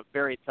recover. They have a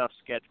very tough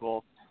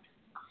schedule.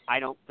 I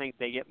don't think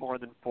they get more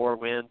than 4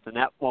 wins, and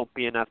that won't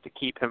be enough to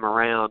keep him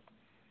around.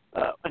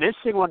 An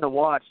interesting one to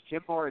watch,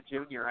 Jim Mora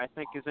Jr., I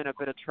think, is in a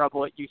bit of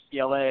trouble at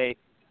UCLA.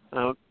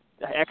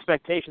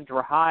 Expectations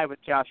were high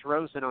with Josh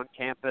Rosen on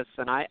campus,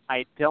 and I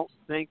don't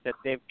think that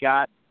they've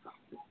got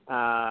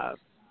I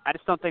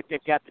just don't think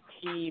they've got the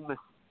team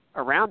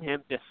around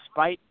him,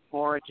 despite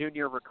Mora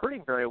Jr.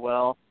 recruiting very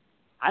well.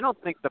 I don't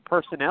think the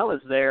personnel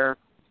is there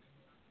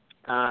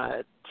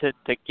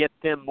to get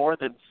them more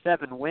than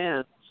 7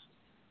 wins.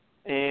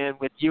 And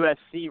with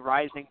USC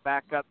rising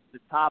back up to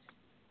the top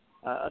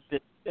of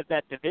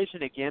that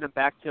division again and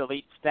back to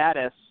elite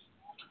status,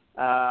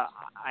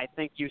 I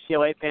think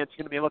UCLA fans are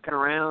going to be looking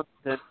around.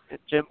 That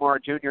Jim Mora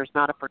Jr. is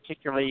not a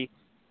particularly,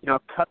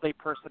 cuddly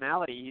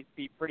personality. He'd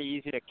be pretty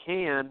easy to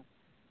can.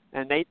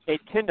 And they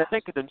tend to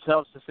think of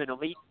themselves as an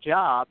elite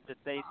job that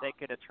they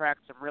could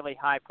attract some really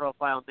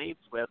high-profile names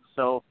with.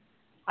 So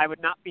I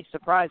would not be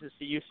surprised to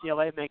see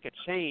UCLA make a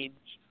change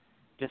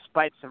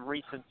despite some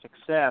recent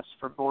success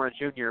for Mora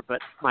Jr.,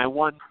 but my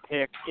one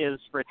pick is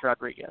Rich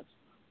Rodriguez.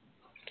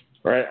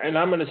 Right, and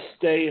I'm going to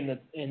stay in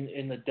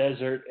the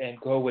desert and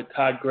go with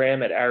Todd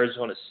Graham at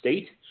Arizona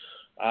State.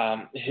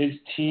 His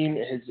team,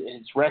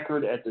 his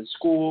record at the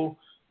school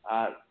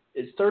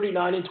is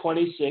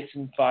 39-26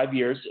 in 5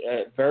 years.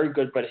 Very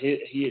good, but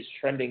he is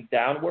trending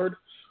downward,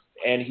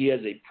 and he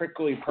has a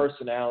prickly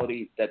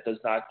personality that does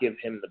not give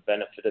him the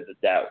benefit of the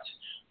doubt.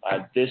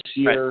 This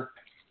year,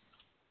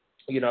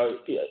 you know,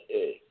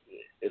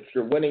 if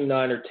you're winning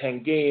 9 or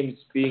 10 games,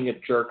 being a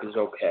jerk is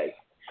okay.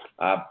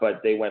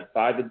 But they went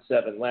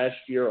 5-7 last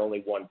year,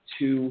 only won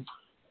 2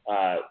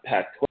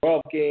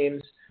 Pac-12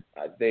 games.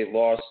 They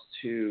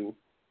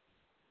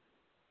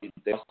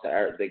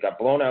got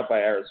blown out by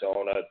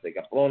Arizona. They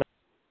got blown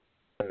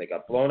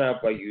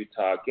out by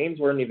Utah. Games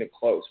weren't even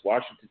close.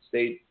 Washington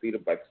State beat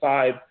them by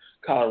 5.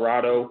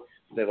 Colorado,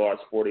 they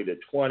lost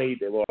 40-20.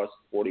 They lost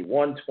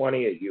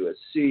 41-20 at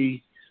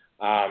USC.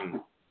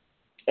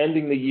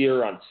 Ending the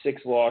year on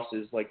 6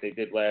 losses like they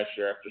did last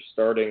year after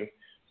starting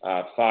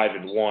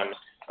 5-1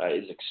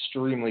 is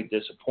extremely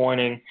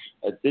disappointing.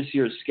 This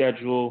year's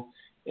schedule,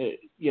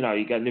 you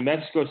got New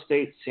Mexico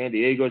State, San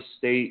Diego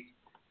State,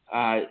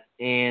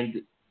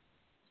 and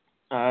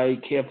I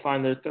can't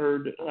find their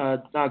third.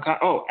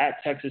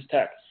 At Texas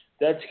Tech.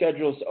 That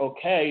schedule's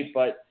okay,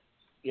 but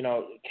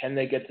can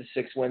they get to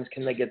 6 wins?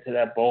 Can they get to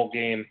that bowl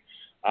game?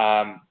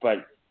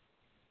 But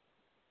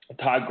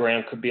Todd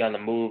Graham could be on the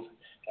move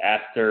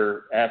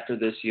after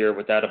this year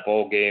without a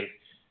bowl game.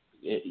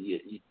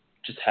 You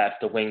just have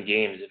to win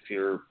games if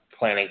you're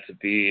planning to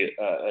be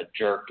a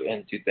jerk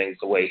and do things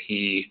the way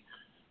he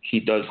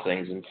does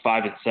things. And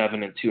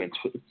 5-7 and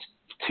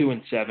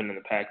 2-7 in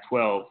the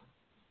Pac-12,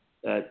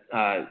 that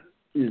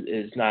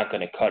is not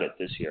going to cut it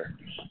this year.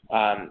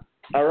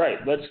 All right,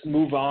 let's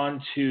move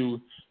on to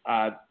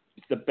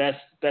the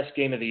best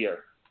game of the year,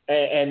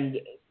 and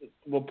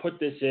we'll put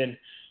this in: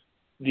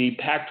 the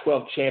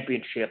Pac-12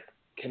 championship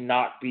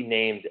cannot be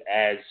named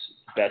as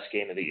best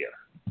game of the year.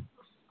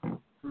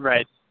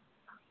 Right.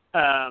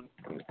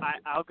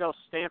 I'll go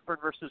Stanford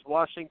versus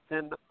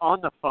Washington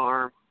on the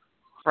Farm,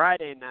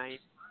 Friday night,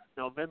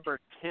 November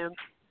 10th.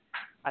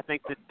 I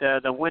think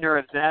that the winner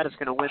of that is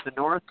going to win the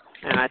North,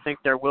 and I think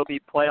there will be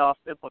playoff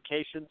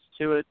implications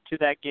to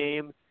that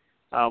game.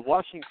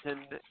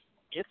 Washington,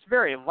 it's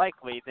very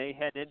likely they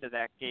head into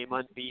that game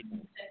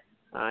unbeaten.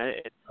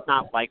 It's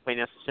not likely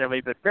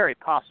necessarily, but very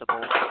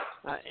possible.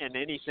 And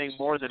anything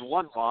more than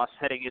 1 loss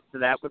heading into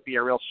that would be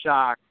a real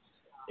shock.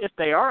 If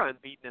they are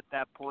unbeaten at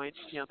that point,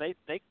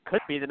 they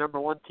could be the number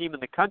 1 team in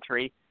the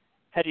country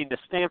heading to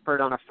Stanford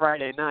on a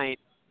Friday night,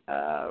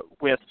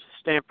 with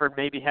Stanford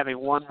maybe having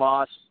 1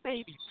 loss,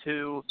 maybe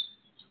 2,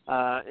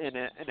 and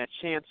a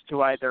chance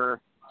to either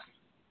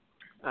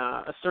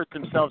assert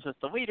themselves as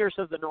the leaders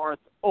of the North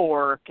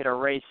or get a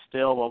race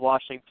still, while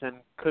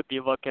Washington could be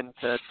looking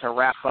to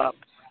wrap up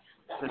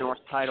the North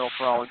title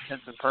for all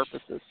intents and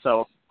purposes.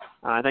 So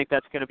I think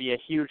that's going to be a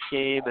huge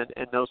game,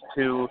 and those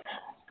two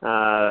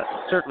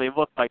certainly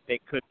look like they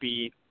could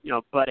be,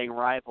 budding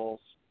rivals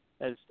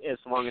as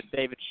long as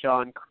David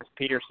Shaw and Chris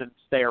Peterson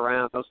stay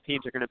around. Those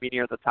teams are going to be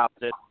near the top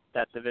of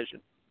that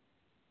division.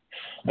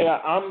 Yeah,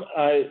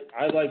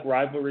 I like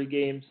rivalry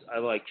games. I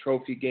like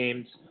trophy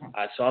games.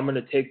 So I'm going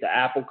to take the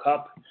Apple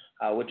Cup,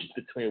 which is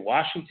between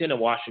Washington and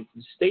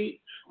Washington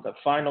State, the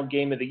final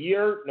game of the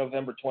year,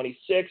 November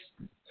 26th.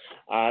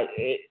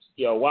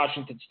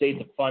 Washington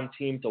State's a fun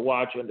team to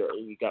watch.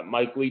 You got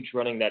Mike Leach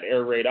running that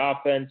air raid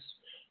offense.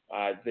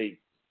 They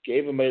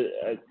gave him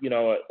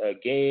a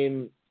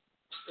game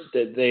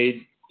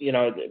that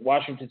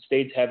Washington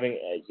State's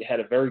had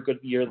a very good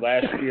year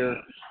last year.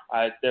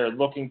 They're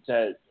looking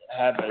to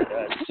have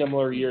a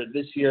similar year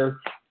this year.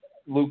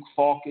 Luke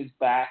Falk is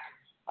back.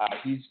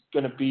 He's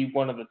going to be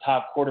one of the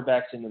top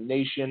quarterbacks in the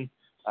nation.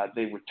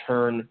 They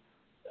return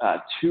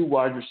 2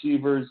 wide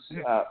receivers,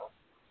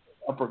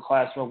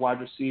 upperclassmen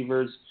wide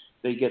receivers.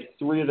 They get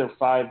 3 of their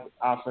 5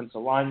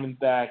 offensive linemen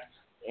back,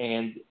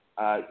 and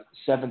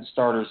 7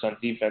 starters on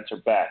defense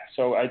are back.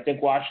 So I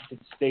think Washington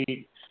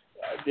State,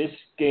 this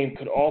game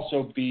could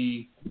also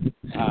be,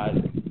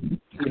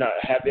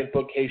 have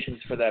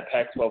implications for that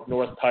Pac-12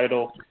 North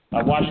title.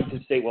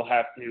 Washington State will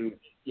have to,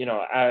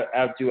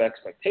 outdo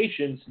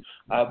expectations,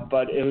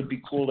 but it would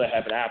be cool to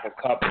have an Apple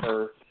Cup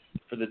for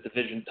the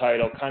division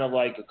title, kind of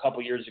like a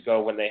couple years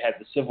ago when they had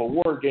the Civil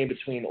War game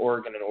between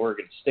Oregon and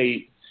Oregon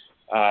State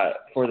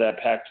for that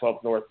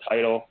Pac-12 North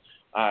title.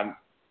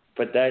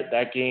 But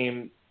that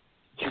game,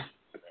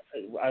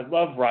 I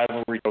love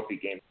rivalry trophy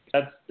games.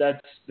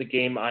 That's the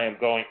game I am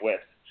going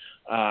with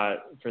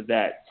for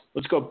that.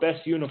 Let's go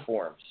best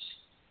uniforms.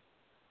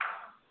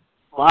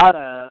 A lot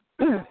of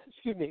a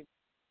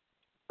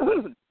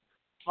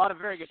lot of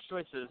very good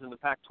choices in the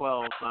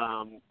Pac-12.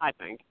 I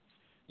think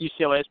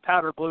UCLA's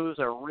powder blues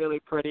are really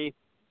pretty,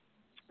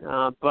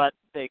 but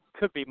they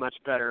could be much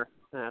better.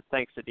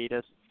 Thanks,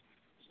 Adidas.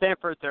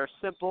 Stanford, they're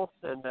simple,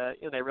 and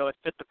they really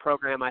fit the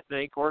program, I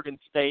think. Oregon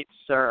State's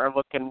are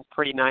looking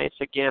pretty nice.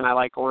 Again, I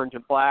like orange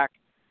and black.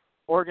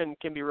 Oregon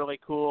can be really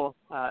cool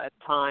at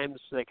times.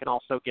 They can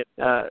also get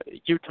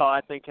Utah,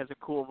 I think, has a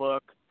cool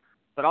look.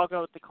 But I'll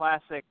go with the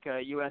classic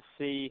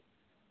USC,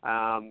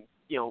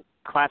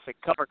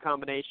 classic color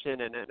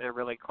combination and a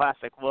really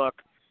classic look.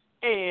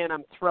 And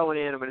I'm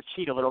going to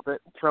cheat a little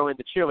bit and throw in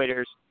the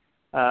cheerleaders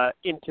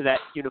into that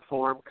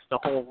uniform because the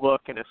whole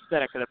look and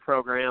aesthetic of the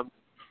program.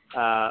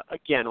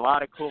 Again, a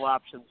lot of cool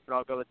options, but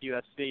I'll go with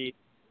USC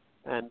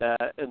and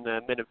in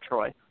the Mid of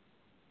Troy.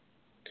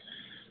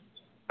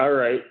 All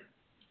right.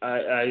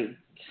 I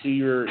see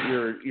your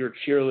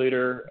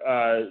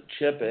cheerleader,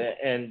 Chip,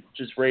 and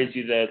just raise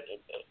you that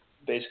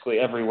basically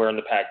everywhere in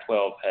the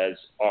Pac-12 has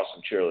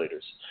awesome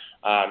cheerleaders.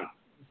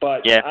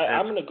 But yeah,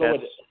 I'm going to go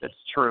with – That's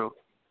true.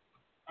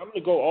 I'm going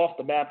to go off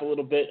the map a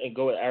little bit and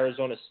go with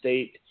Arizona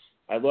State.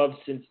 I love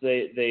since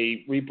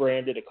they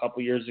rebranded a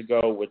couple years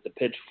ago with the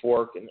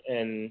pitchfork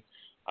and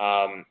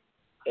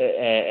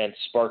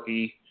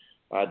Sparky,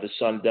 the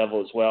Sun Devil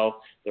as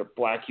well. Their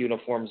black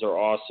uniforms are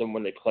awesome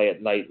when they play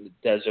at night in the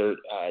desert.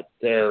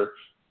 They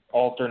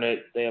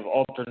have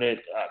alternate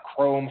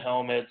chrome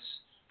helmets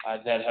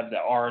that have the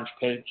orange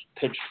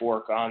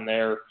pitchfork on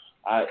there.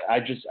 I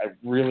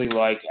really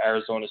like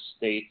Arizona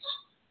State's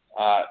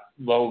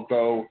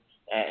logo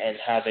and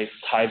how they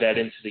tie that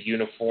into the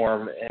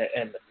uniform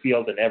and the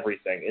field and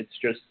everything. It's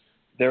just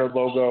their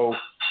logo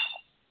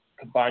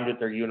combined with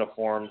their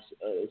uniforms,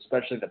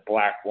 especially the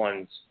black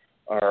ones,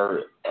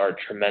 are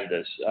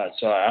tremendous.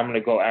 So I'm going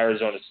to go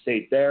Arizona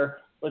State there.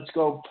 Let's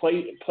go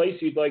place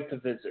you'd like to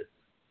visit.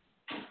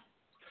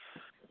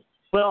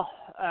 Well,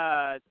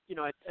 a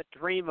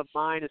dream of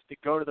mine is to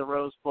go to the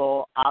Rose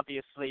Bowl.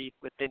 Obviously,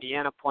 with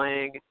Indiana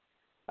playing,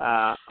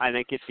 I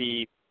think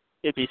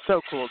it'd be so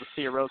cool to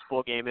see a Rose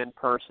Bowl game in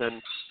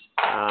person.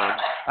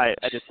 I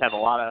just have a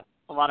lot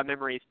of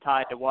memories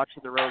tied to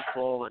watching the Rose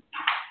Bowl and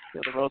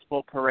the Rose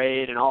Bowl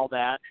parade and all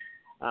that.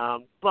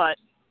 But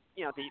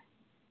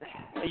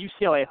the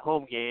UCLA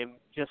home game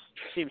just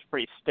seems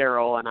pretty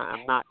sterile, and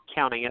I'm not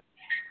counting it.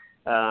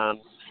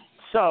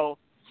 So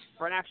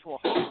for an actual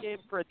home game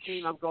for a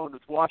team, I'm going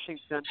with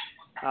Washington.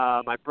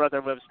 My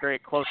brother lives very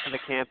close to the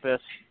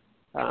campus.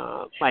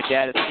 My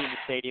dad has seen the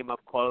stadium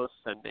up close,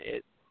 and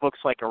it looks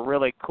like a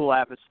really cool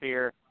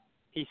atmosphere.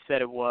 He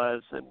said it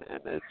was, and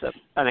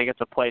I think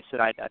it's a place that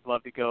I'd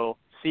love to go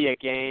see a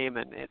game,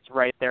 and it's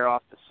right there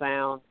off the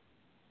Sound.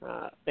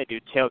 They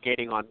do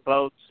tailgating on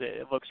boats.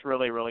 It looks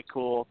really, really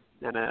cool,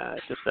 and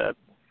just a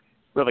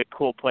really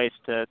cool place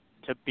to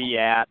be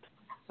at.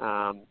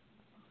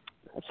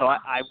 So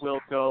I will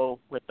go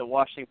with the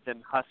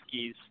Washington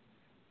Huskies.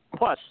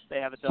 Plus, they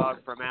have a dog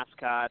for a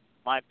mascot,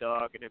 live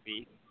dog, and it'd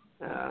be,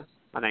 I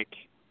think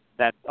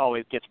that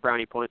always gets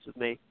brownie points with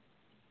me.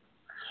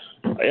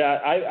 Yeah,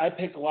 I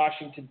picked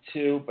Washington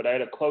too, but I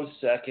had a close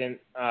second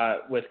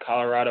with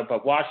Colorado.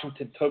 But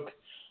Washington took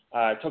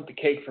the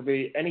cake for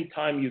me.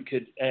 Anytime you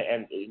could,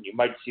 and you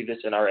might see this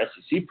in our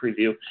SEC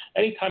preview,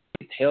 anytime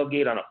you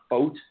tailgate on a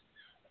boat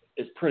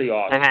is pretty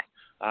awesome.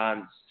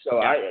 So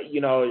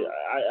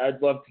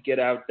I'd love to get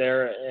out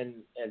there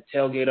and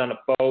tailgate on a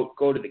boat,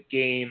 go to the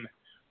game,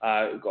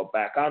 go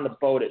back on the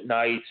boat at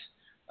night.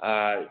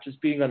 Just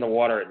being on the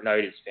water at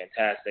night is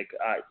fantastic.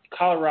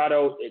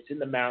 Colorado, it's in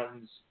the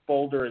mountains.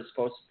 Boulder is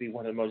supposed to be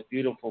one of the most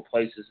beautiful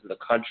places in the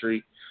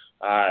country.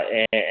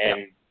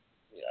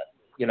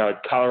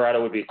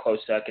 Colorado would be a close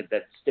second.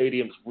 That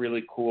stadium's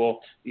really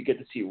cool. You get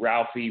to see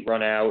Ralphie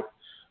run out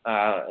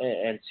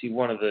and see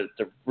one of the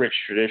rich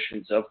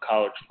traditions of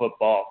college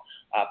football.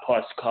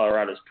 Plus,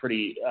 Colorado's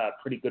pretty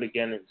good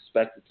again and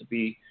expected to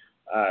be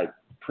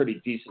pretty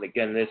decent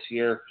again this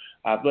year.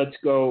 Let's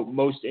go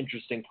most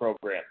interesting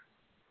program.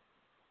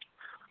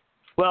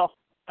 Well,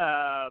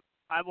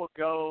 I will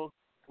go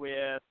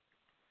with,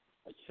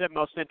 you said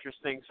most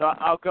interesting, so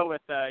I'll go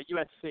with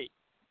USC.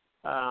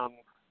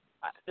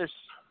 There's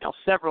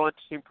several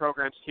interesting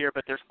programs here,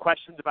 but there's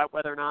questions about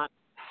whether or not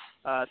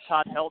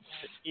Todd Helton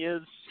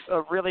is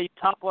a really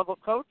top-level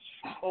coach,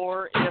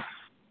 or if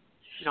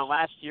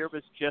last year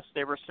was just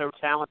they were so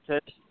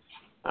talented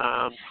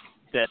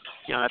that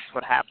that's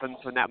what happens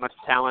when that much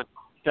talent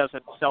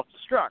doesn't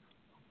self-destruct.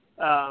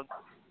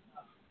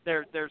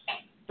 There's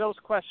those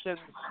questions,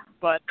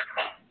 but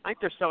I think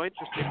they're so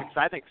interesting because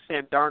I think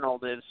Sam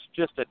Darnold is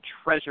just a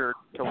treasure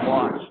to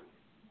watch.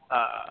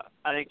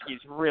 I think he's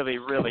really,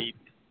 really,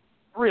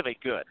 really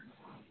good.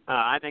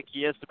 I think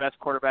he is the best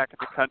quarterback in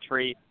the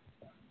country,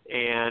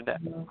 and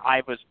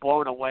I was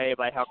blown away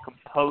by how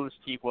composed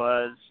he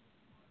was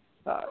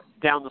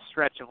down the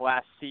stretch of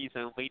last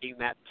season leading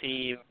that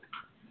team.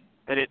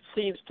 And it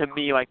seems to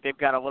me like they've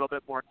got a little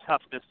bit more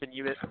toughness than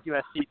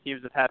USC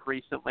teams have had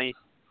recently.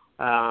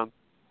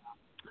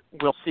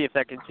 We'll see if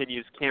that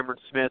continues. Cameron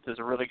Smith is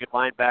a really good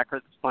linebacker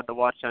that's fun to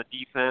watch on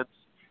defense.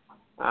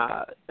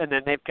 And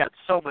then they've got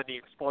so many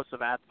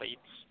explosive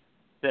athletes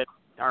that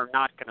are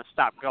not going to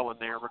stop going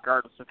there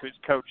regardless of who's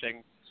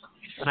coaching.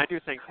 And I do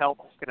think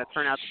Helton's going to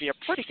turn out to be a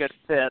pretty good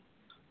fit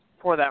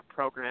for that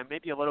program.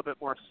 Maybe a little bit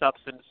more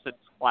substance than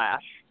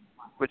splash,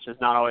 which has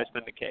not always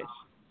been the case.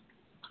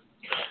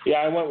 Yeah,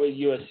 I went with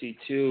USC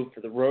too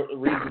for the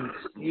reasons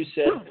you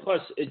said.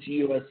 Plus, it's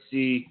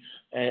USC,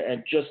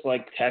 and just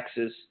like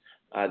Texas,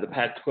 the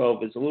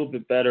Pac-12 is a little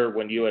bit better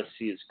when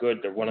USC is good.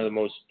 They're one of the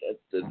most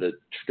the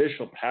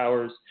traditional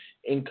powers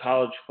in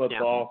college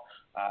football.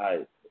 Yeah.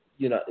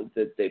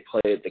 That they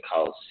play at the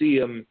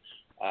Coliseum.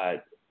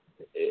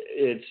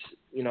 It's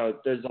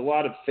there's a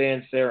lot of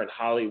fans there in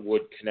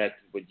Hollywood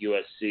connected with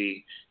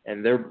USC,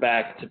 and they're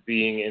back to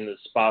being in the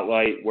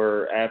spotlight.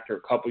 Where after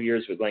a couple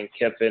years with Lane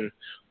Kiffin,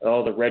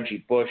 all the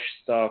Reggie Bush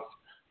stuff,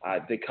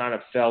 they kind of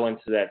fell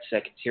into that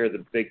second tier,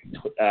 the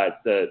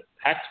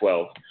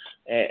Pac-12,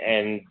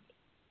 and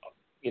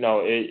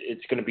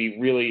it's going to be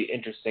really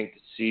interesting to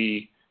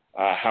see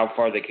how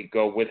far they could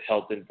go with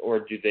Helton,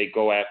 or do they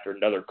go after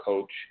another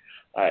coach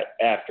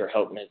after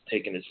Helton has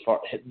taken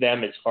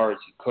them as far as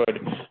he could.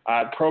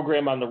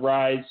 Program on the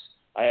rise.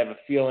 I have a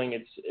feeling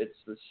it's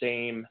the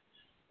same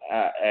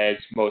as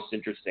most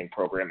interesting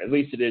program. At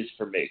least it is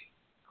for me.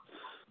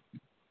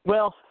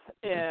 Well,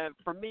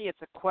 for me,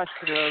 it's a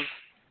question of,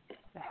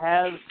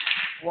 has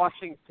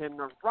Washington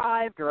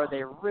arrived or are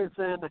they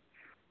risen?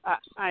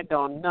 I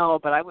don't know,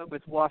 but I went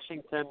with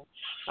Washington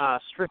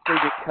strictly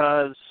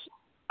because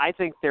I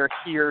think they're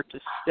here to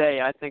stay.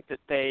 I think that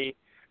the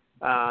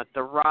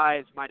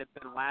rise might have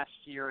been last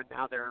year, and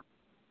now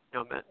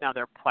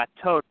they're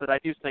plateaued. But I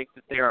do think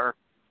that they are.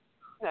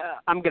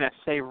 I'm going to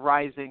say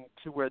rising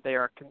to where they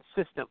are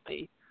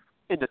consistently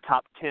in the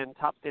top 10,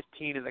 top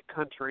 15 in the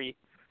country.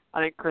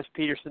 I think Chris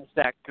Peterson's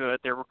that good.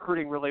 They're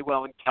recruiting really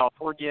well in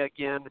California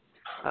again.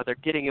 They're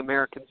getting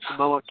American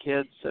Samoa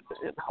kids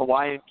and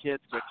Hawaiian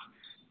kids, which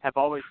have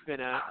always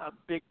been a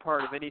big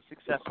part of any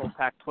successful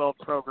Pac-12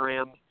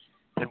 program.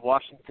 And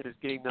Washington is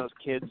getting those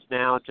kids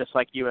now, just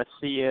like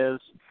USC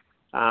is.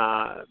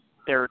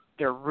 They're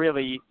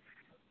really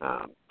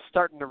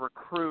starting to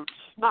recruit,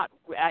 not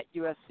at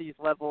USC's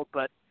level,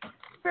 but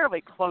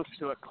fairly close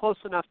to it, close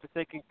enough that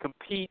they can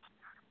compete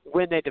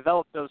when they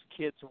develop those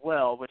kids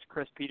well, which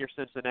Chris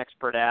Peterson's an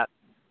expert at.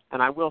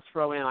 And I will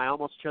throw in, I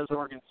almost chose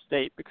Oregon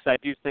State because I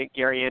do think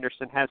Gary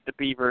Anderson has the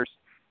Beavers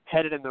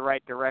headed in the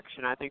right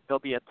direction. I think they'll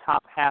be a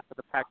top half of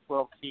the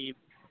Pac-12 team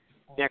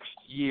next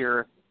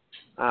year.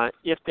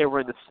 If they were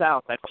in the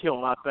South, I'd feel a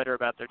lot better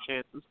about their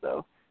chances,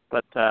 though.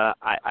 But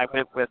I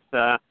went with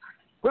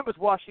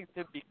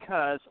Washington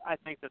because I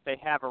think that they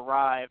have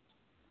arrived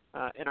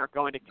and are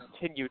going to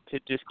continue to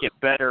just get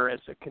better as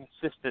a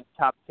consistent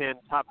top 10,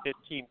 top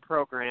 15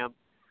 program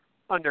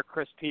under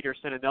Chris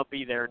Peterson, and they'll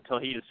be there until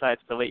he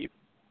decides to leave.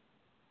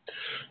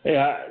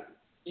 Yeah,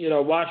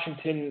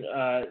 Washington,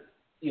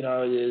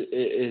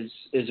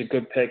 is a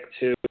good pick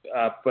too,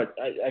 but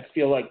I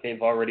feel like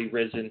they've already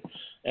risen,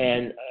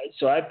 and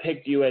so I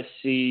picked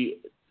USC.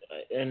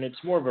 And it's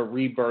more of a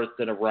rebirth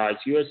than a rise.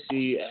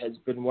 USC has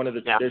been one of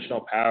the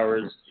traditional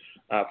powers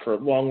for a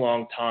long,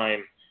 long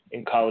time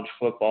in college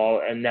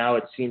football, and now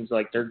it seems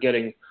like they're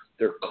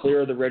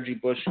clear of the Reggie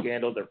Bush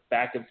scandal. They're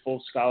back in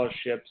full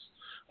scholarships.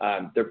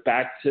 They're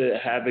back to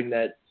having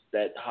that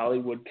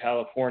Hollywood,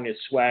 California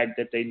swag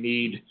that they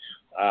need,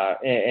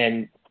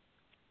 and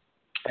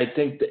I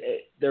think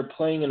they're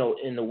playing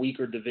in a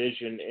weaker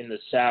division in the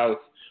South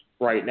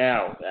right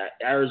now.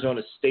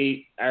 Arizona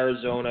State,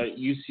 Arizona,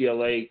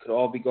 UCLA could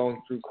all be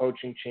going through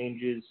coaching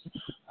changes.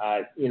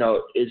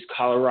 Is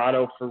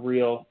Colorado for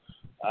real?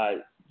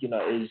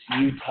 Is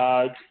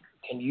Utah?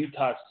 Can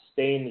Utah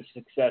sustain the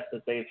success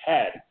that they've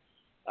had?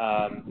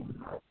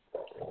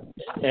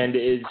 And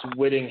is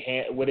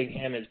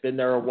Whittingham has been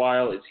there a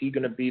while? Is he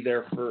going to be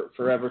there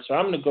forever? So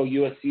I'm going to go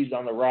USC's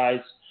on the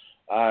rise.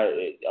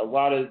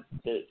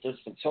 There's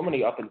been so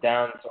many up and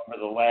downs over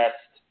the last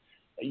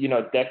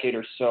decade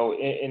or so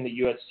in the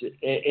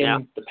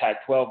the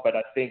Pac-12, but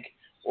I think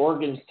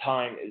Oregon's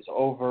time is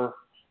over,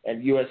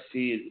 and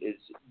USC is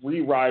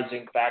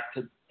re-rising back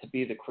to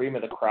be the cream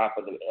of the crop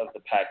of the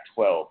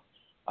Pac-12.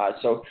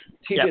 So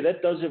TJ,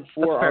 that does it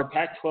for our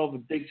Pac-12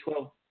 and Big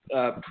 12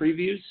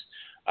 previews.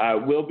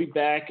 We'll be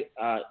back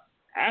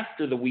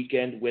after the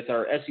weekend with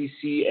our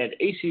SEC and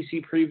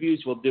ACC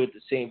previews. We'll do it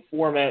the same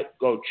format: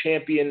 go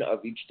champion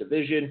of each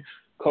division,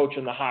 coach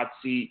on the hot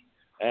seat,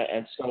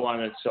 and so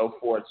on and so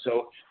forth.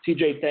 So,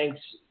 TJ, thanks.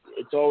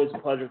 It's always a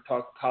pleasure to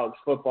talk college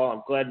football.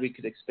 I'm glad we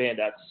could expand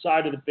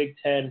outside of the Big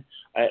Ten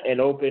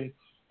and open.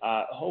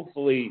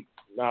 Hopefully,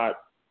 not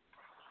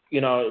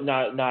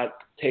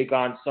take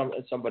on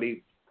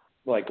somebody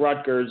like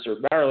Rutgers or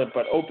Maryland,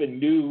 but open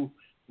new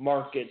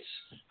markets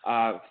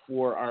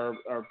for our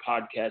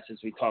podcast as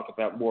we talk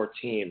about more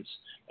teams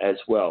as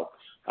well.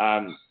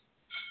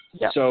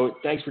 So,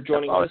 thanks for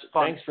joining us.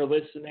 Thanks for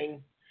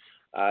listening.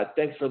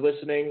 Thanks for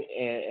listening,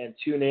 and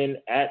tune in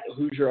at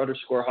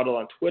Hoosier_Huddle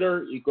on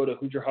Twitter. You go to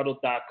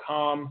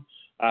HoosierHuddle.com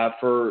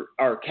for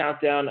our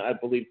countdown. I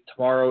believe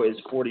tomorrow is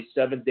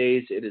 47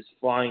 days. It is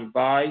flying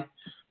by.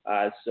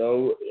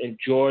 So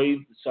enjoy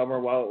the summer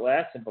while it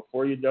lasts, and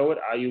before you know it,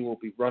 IU will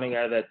be running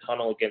out of that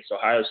tunnel against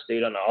Ohio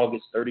State on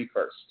August 31st.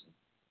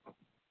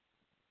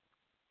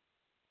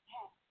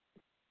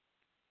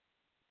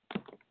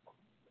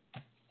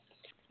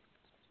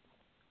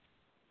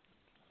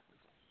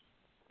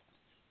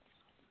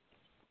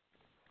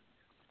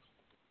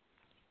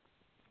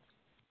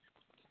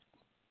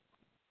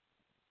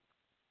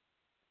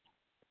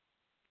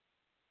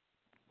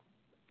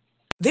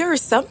 There are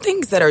some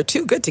things that are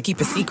too good to keep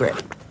a secret.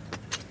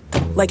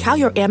 Like how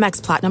your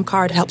Amex Platinum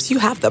card helps you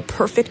have the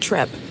perfect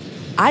trip.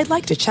 I'd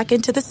like to check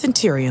into the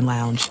Centurion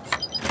Lounge.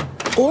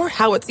 Or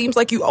how it seems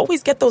like you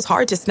always get those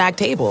hard-to-snag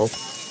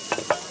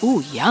tables.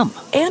 Ooh, yum.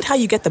 And how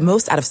you get the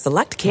most out of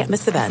select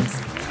can't-miss events.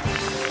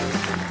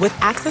 With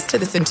access to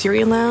the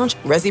Centurion Lounge,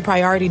 Resi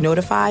Priority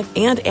Notified,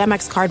 and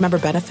Amex card member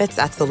benefits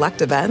at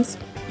select events,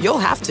 you'll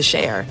have to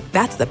share.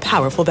 That's the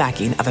powerful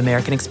backing of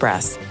American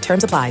Express.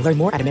 Terms apply. Learn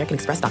more at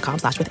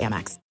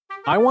americanexpress.com/withAmex.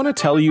 I want to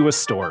tell you a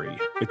story.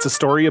 It's a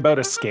story about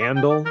a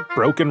scandal,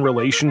 broken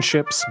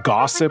relationships,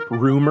 gossip,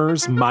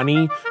 rumors,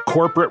 money,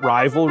 corporate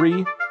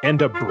rivalry,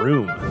 and a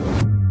broom.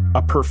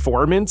 A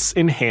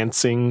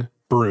performance-enhancing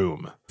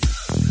broom.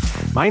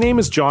 My name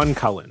is John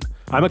Cullen.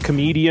 I'm a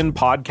comedian,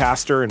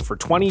 podcaster, and for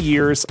 20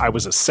 years, I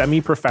was a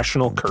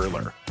semi-professional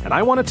curler. And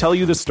I want to tell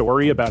you the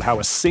story about how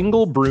a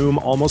single broom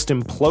almost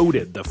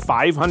imploded the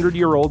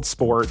 500-year-old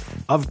sport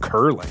of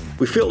curling.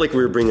 We felt like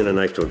we were bringing a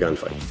knife to a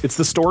gunfight. It's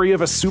the story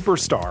of a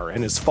superstar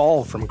and his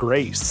fall from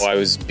grace. Well, I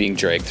was being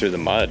dragged through the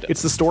mud.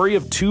 It's the story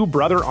of two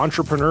brother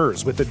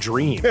entrepreneurs with a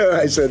dream.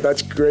 I said,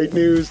 that's great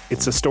news.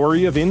 It's a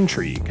story of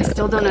intrigue. I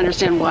still don't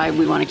understand why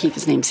we want to keep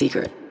his name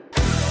secret.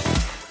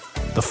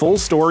 The full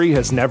story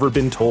has never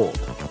been told,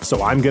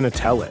 so I'm going to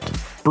tell it.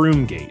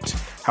 Broomgate,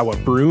 how a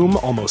broom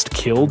almost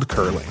killed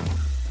curling.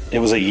 It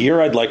was a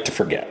year I'd like to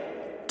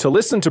forget. To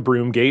listen to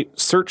Broomgate,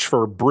 search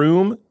for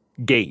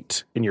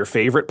Broomgate in your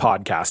favorite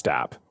podcast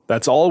app.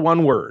 That's all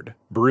one word,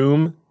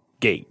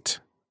 Broomgate.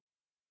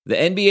 The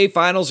NBA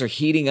Finals are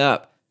heating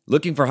up.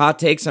 Looking for hot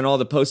takes on all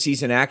the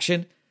postseason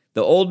action?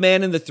 The Old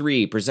Man and the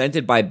Three,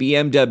 presented by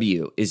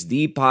BMW, is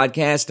the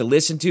podcast to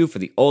listen to for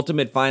the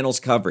ultimate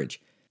finals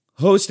coverage.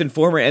 Host and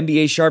former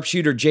NBA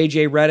sharpshooter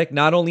JJ Redick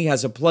not only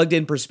has a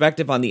plugged-in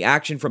perspective on the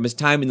action from his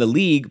time in the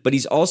league, but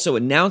he's also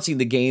announcing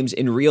the games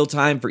in real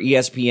time for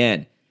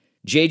ESPN.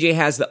 JJ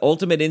has the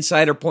ultimate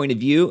insider point of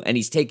view, and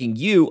he's taking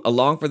you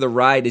along for the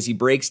ride as he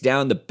breaks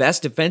down the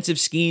best defensive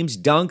schemes,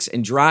 dunks,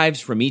 and drives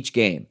from each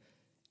game.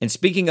 And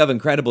speaking of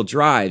incredible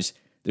drives,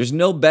 there's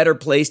no better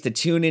place to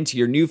tune into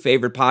your new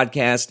favorite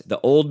podcast,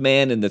 The Old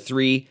Man and the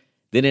Three,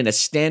 than in a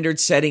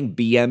standard-setting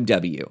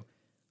BMW.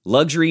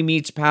 Luxury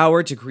meets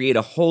power to create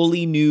a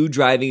wholly new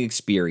driving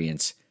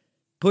experience.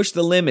 Push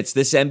the limits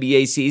this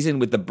NBA season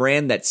with the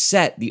brand that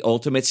set the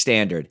ultimate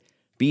standard.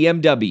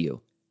 BMW,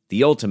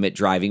 the ultimate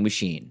driving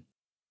machine.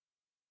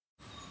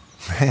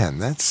 Man,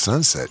 that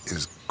sunset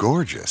is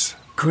gorgeous.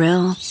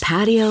 Grill,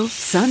 patio,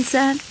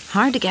 sunset.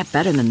 Hard to get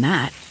better than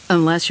that.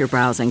 Unless you're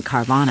browsing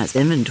Carvana's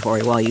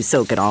inventory while you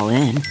soak it all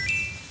in.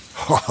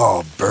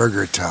 Oh,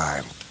 burger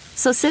time.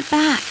 So sit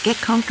back, get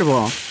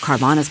comfortable.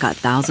 Carvana's got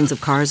thousands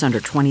of cars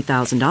under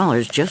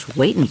 $20,000 just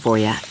waiting for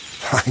you.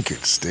 I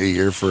could stay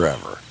here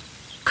forever.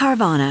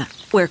 Carvana,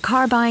 where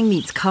car buying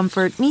meets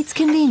comfort meets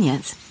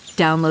convenience.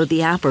 Download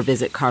the app or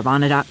visit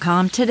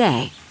Carvana.com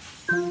today.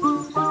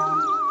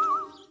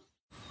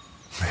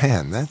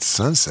 Man, that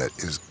sunset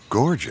is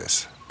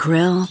gorgeous.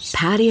 Grill,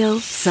 patio,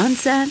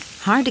 sunset.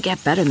 Hard to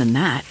get better than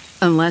that.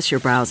 Unless you're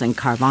browsing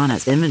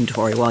Carvana's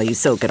inventory while you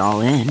soak it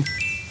all in.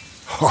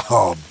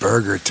 Oh,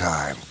 burger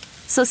time.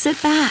 So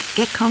sit back,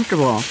 get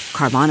comfortable.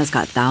 Carvana's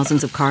got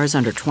thousands of cars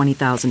under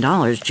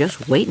 $20,000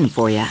 just waiting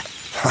for you.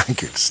 I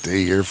could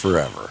stay here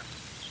forever.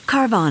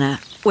 Carvana,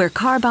 where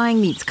car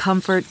buying meets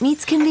comfort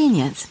meets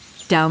convenience.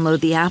 Download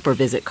the app or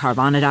visit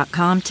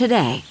Carvana.com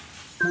today.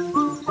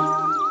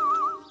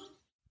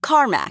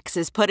 CarMax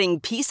is putting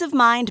peace of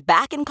mind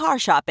back in car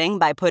shopping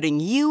by putting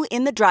you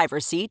in the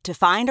driver's seat to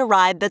find a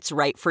ride that's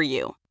right for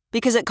you.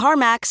 Because at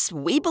CarMax,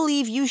 we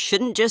believe you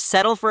shouldn't just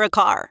settle for a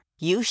car.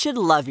 You should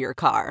love your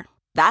car.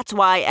 That's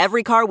why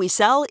every car we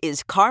sell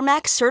is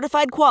CarMax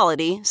certified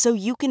quality, so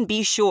you can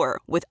be sure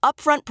with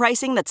upfront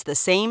pricing that's the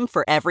same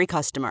for every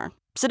customer.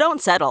 So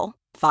don't settle.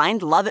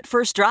 Find love at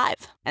first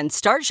drive and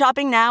start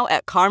shopping now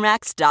at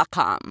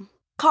CarMax.com.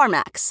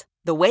 CarMax,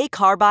 the way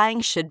car buying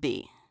should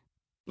be.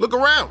 Look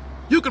around.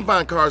 You can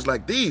find cars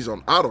like these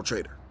on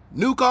AutoTrader.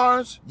 New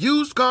cars,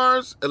 used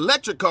cars,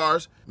 electric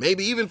cars,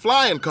 maybe even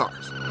flying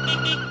cars.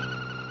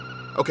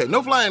 Okay,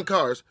 no flying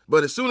cars,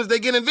 but as soon as they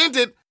get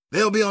invented,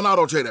 they'll be on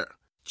AutoTrader.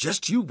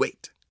 Just you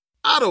wait.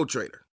 AutoTrader.